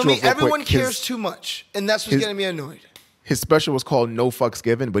feel me? Everyone cares too much, and that's what's getting me annoyed. His special was called No Fucks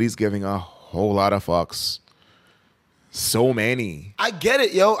Given, but he's giving a whole lot of fucks. So many. I get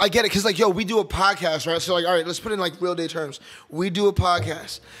it, yo. I get it. Because, like, yo, we do a podcast, right? So, like, all right, let's put it in, like, real day terms. We do a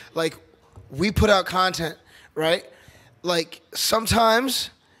podcast. Like, we put out content, right? Like, sometimes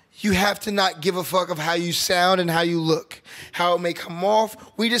you have to not give a fuck of how you sound and how you look, how it may come off.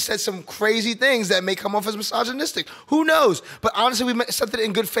 We just said some crazy things that may come off as misogynistic. Who knows? But honestly, we said it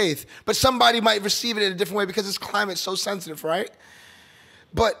in good faith. But somebody might receive it in a different way because this climate's so sensitive, right?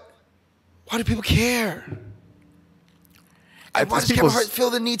 But why do people care? Why does Kevin Hart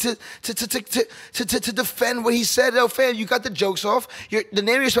feel the need to defend what he said? Oh, fam, you got the jokes off. The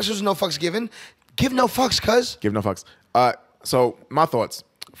name of your special is No Fucks Given. Give no fucks, cuz. Give no fucks. So my thoughts.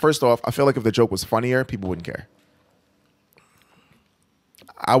 First off, I feel like if the joke was funnier, people wouldn't care.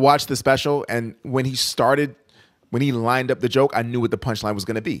 I watched the special, and when he lined up the joke, I knew what the punchline was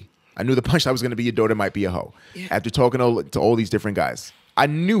going to be. I knew the punchline was going to be your daughter might be a hoe. Yeah. After talking to all these different guys. I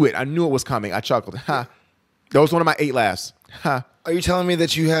knew it. I knew it was coming. I chuckled. Ha. That was one of my 8 laughs. Ha. Are you telling me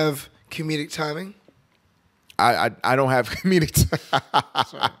that you have comedic timing? I don't have comedic.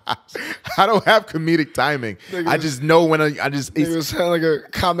 I don't have comedic timing. Niggas, I just know when it sound like a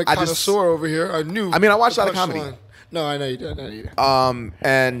comic connoisseur over here. I knew. I mean, I watched a lot of comedy. Line. No, I know you did.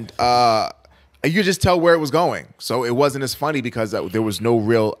 And you could just tell where it was going. So it wasn't as funny because there was no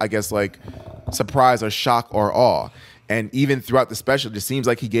real, I guess, like surprise or shock or awe. And even throughout the special, it just seems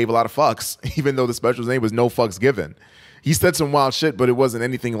like he gave a lot of fucks, even though the special's name was No Fucks Given. He said some wild shit, but it wasn't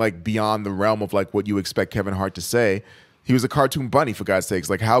anything like beyond the realm of like what you expect Kevin Hart to say. He was a cartoon bunny, for God's sakes.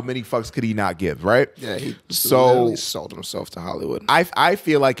 Like, how many fucks could he not give, right? Yeah, he literally sold himself to Hollywood. I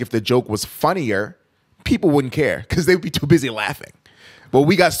feel like if the joke was funnier, people wouldn't care because they would be too busy laughing. But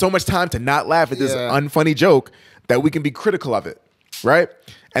we got so much time to not laugh at this unfunny joke that we can be critical of it, right?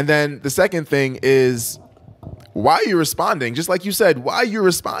 And then the second thing is, why are you responding? Just like you said, why are you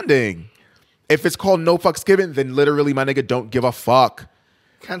responding? If it's called No Fucks Given, then literally, my nigga, don't give a fuck.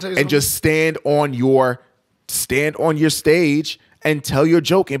 And just stand on your stage and tell your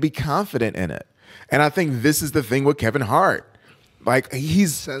joke and be confident in it. And I think this is the thing with Kevin Hart. Like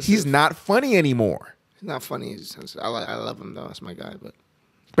he's not funny anymore. He's not funny. He's sensitive. I love him though. That's my guy,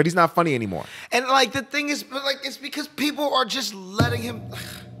 But he's not funny anymore. And like the thing is, like it's because people are just letting him.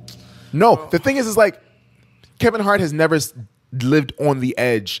 No, the thing is like Kevin Hart has never lived on the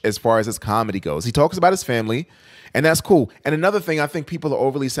edge as far as his comedy goes. He talks about his family, and that's cool. And another thing, I think people are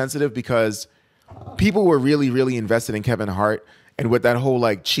overly sensitive because people were really, really invested in Kevin Hart. And with that whole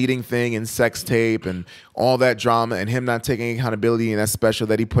like cheating thing and sex tape and all that drama and him not taking accountability in that special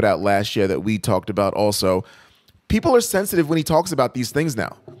that he put out last year that we talked about also, people are sensitive when he talks about these things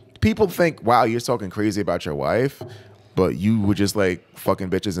now. People think, wow, you're talking crazy about your wife, but you were just like fucking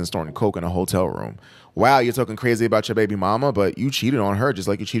bitches and snorting coke in a hotel room. Wow, you're talking crazy about your baby mama, but you cheated on her just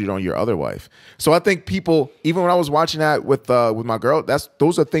like you cheated on your other wife. So I think people, even when I was watching that with my girl,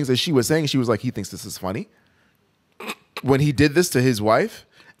 those are things that she was saying. She was like, he thinks this is funny. When he did this to his wife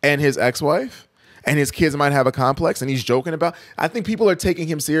and his ex-wife, and his kids might have a complex, and he's joking about, I think people are taking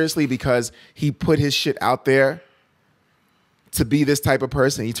him seriously because he put his shit out there to be this type of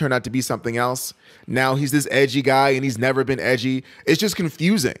person. He turned out to be something else. Now he's this edgy guy, and he's never been edgy. It's just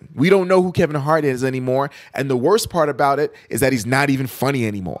confusing. We don't know who Kevin Hart is anymore, and the worst part about it is that he's not even funny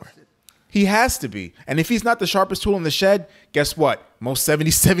anymore. He has to be. And if he's not the sharpest tool in the shed, guess what? Most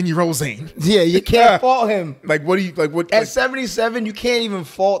 77-year-olds ain't. Yeah, you can't fault him. Like, what do you, like, what? At Like, 77, you can't even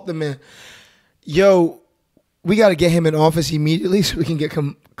fault the man. Yo, we got to get him in office immediately so we can get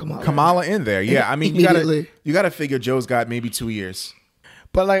Kamala in there. Yeah, I mean, you gotta figure Joe's got maybe 2 years.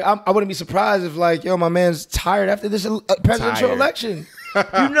 But like, I wouldn't be surprised if like, yo, my man's tired after this presidential election.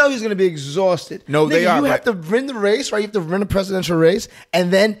 You know he's gonna be exhausted. No, they are. You have to win the race, right? You have to win a presidential race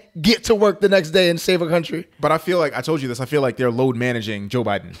and then get to work the next day and save a country. But I feel like, I told you this, I feel like they're load managing Joe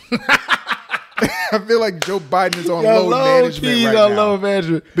Biden. I feel like Joe Biden is on load management right now. Load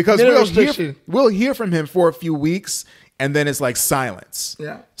management. Because we'll hear from him for a few weeks, and then it's like silence.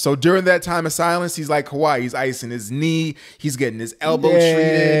 Yeah. So during that time of silence, he's like Kawhi. He's icing his knee. He's getting his elbow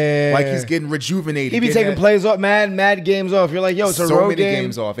treated. Like he's getting rejuvenated. He be taking plays off, mad games off. You're like, yo, it's a road game.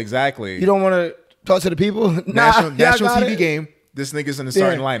 Games off, exactly. You don't want to talk to the people? National TV game. This nigga's in the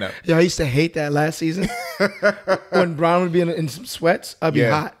starting lineup. Yeah, I used to hate that last season. When Brown would be in some sweats, I'd be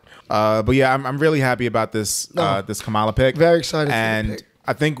hot. But yeah, I'm really happy about this this Kamala pick. Very excited. And for the pick.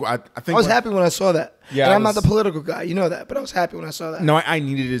 I think I was happy when I saw that. Yeah, and I'm not the political guy, you know that, but I was happy when I saw that. No, I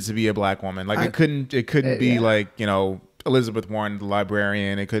needed it to be a black woman. Like it couldn't be like, you know, Elizabeth Warren, the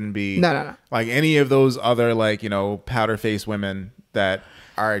librarian. It couldn't be no. like any of those other like, you know, powder face women that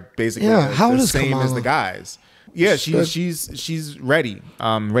are basically the same as the guys. Yeah, she's ready,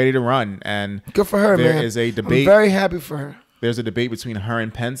 ready to run, and good for her, man. There is a debate. I'm very happy for her. There's a debate between her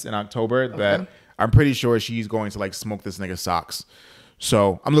and Pence in October that I'm pretty sure she's going to like smoke this nigga's socks.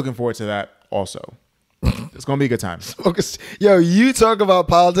 So I'm looking forward to that also. It's gonna be a good time. Yo, you talk about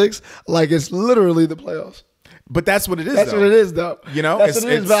politics like it's literally the playoffs. But that's what it is. That's what it is, though. You know, that's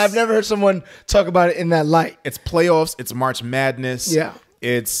what it is. But I've never heard someone talk about it in that light. It's playoffs. It's March Madness. Yeah.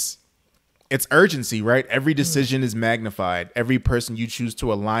 It's urgency, right? Every decision is magnified. Every person you choose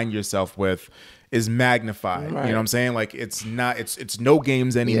to align yourself with is magnified. Right. You know what I'm saying? Like it's no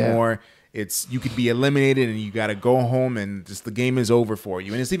games anymore. Yeah. It's you could be eliminated and you got to go home and just the game is over for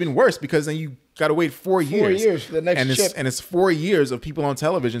you. And it's even worse because then you got to wait 4 years. 4 years for the next chip. And it's 4 years of people on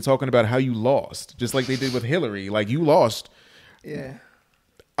television talking about how you lost, just like they did with Hillary. Like you lost. Yeah.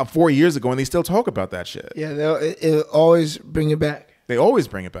 4 years ago, and they still talk about that shit. Yeah, it'll always bring it back. They always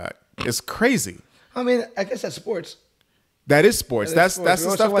bring it back. It's crazy. I mean, I guess that's sports. That is sports. That's the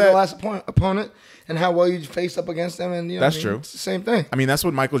stuff that the last opponent and how well you faced up against them, and you know, that's true. It's the same thing. I mean, that's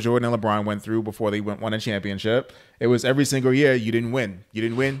what Michael Jordan and LeBron went through before they won a championship. It was every single year you didn't win. You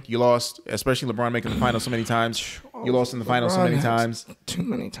didn't win. You lost. Especially LeBron making the finals so many times. You lost in the finals so many times. Too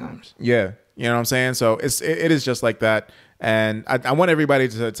many times. Yeah, you know what I'm saying. So it is just like that. And I want everybody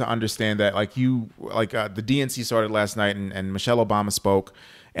to understand that, like the DNC started last night, and Michelle Obama spoke,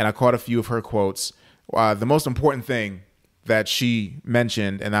 and I caught a few of her quotes. The most important thing that she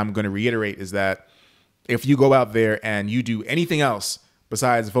mentioned, and I'm going to reiterate, is that if you go out there and you do anything else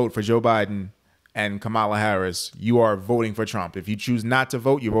besides vote for Joe Biden and Kamala Harris, you are voting for Trump. If you choose not to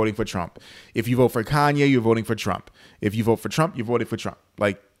vote, you're voting for Trump. If you vote for Kanye, you're voting for Trump. If you vote for Trump, you're voting for Trump.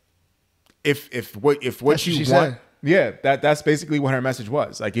 Like, if what you want. Said. Yeah, that's basically what her message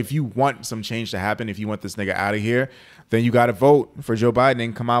was. Like, if you want some change to happen, if you want this nigga out of here, then you got to vote for Joe Biden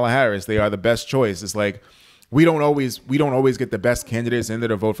and Kamala Harris. They are the best choice. It's like we don't always get the best candidates in there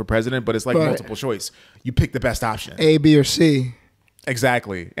to vote for president, but it's like multiple choice. You pick the best option, A, B, or C.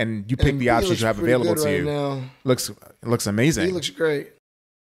 Exactly, and you pick the options you have available to you. Now. Looks amazing. He looks great.